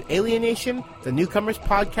subscribe to Alienation, the Newcomers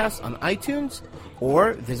Podcast on iTunes,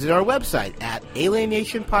 or visit our website at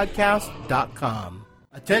alienationpodcast.com.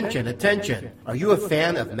 A Attention, attention. Are you a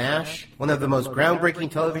fan of MASH, one of the most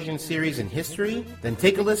groundbreaking television series in history? Then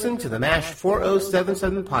take a listen to the MASH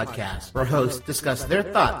 4077 podcast, where hosts discuss their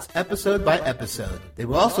thoughts episode by episode. They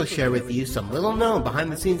will also share with you some little-known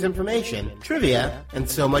behind-the-scenes information, trivia, and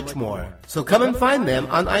so much more. So come and find them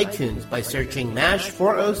on iTunes by searching MASH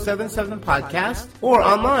 4077 podcast or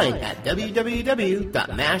online at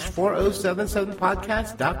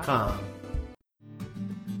www.mash4077podcast.com.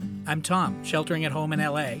 I'm Tom, sheltering at home in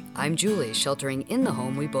LA. I'm Julie, sheltering in the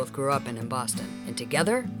home we both grew up in Boston. And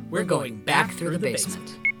together, we're going back through the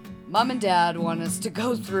basement. Mom and Dad want us to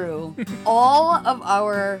go through all of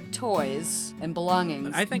our toys and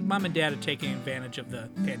belongings. I think Mom and Dad are taking advantage of the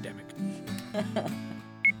pandemic.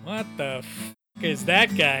 What the f*** is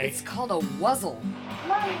that guy? It's called a wuzzle.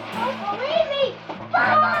 Mommy, don't believe me!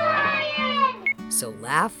 Brian! So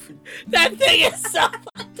laugh. That thing is so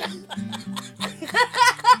fucked up.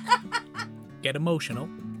 Get emotional.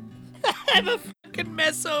 I'm a fucking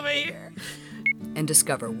mess over here. And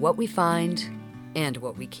discover what we find and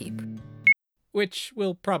what we keep. Which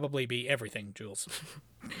will probably be everything, Jules.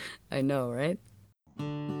 I know, right?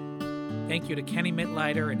 Thank you to Kenny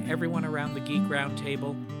Mitlider and everyone around the Geek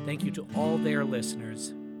Roundtable. Thank you to all their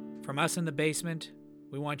listeners. From us in the basement,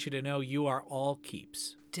 we want you to know you are all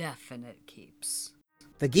keeps. Definite keeps.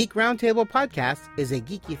 The Geek Roundtable podcast is a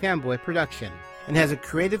Geeky Fanboy production and has a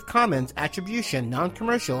Creative Commons Attribution,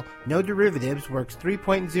 Non-Commercial, No Derivatives Works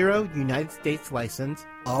 3.0 United States license,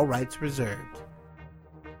 all rights reserved.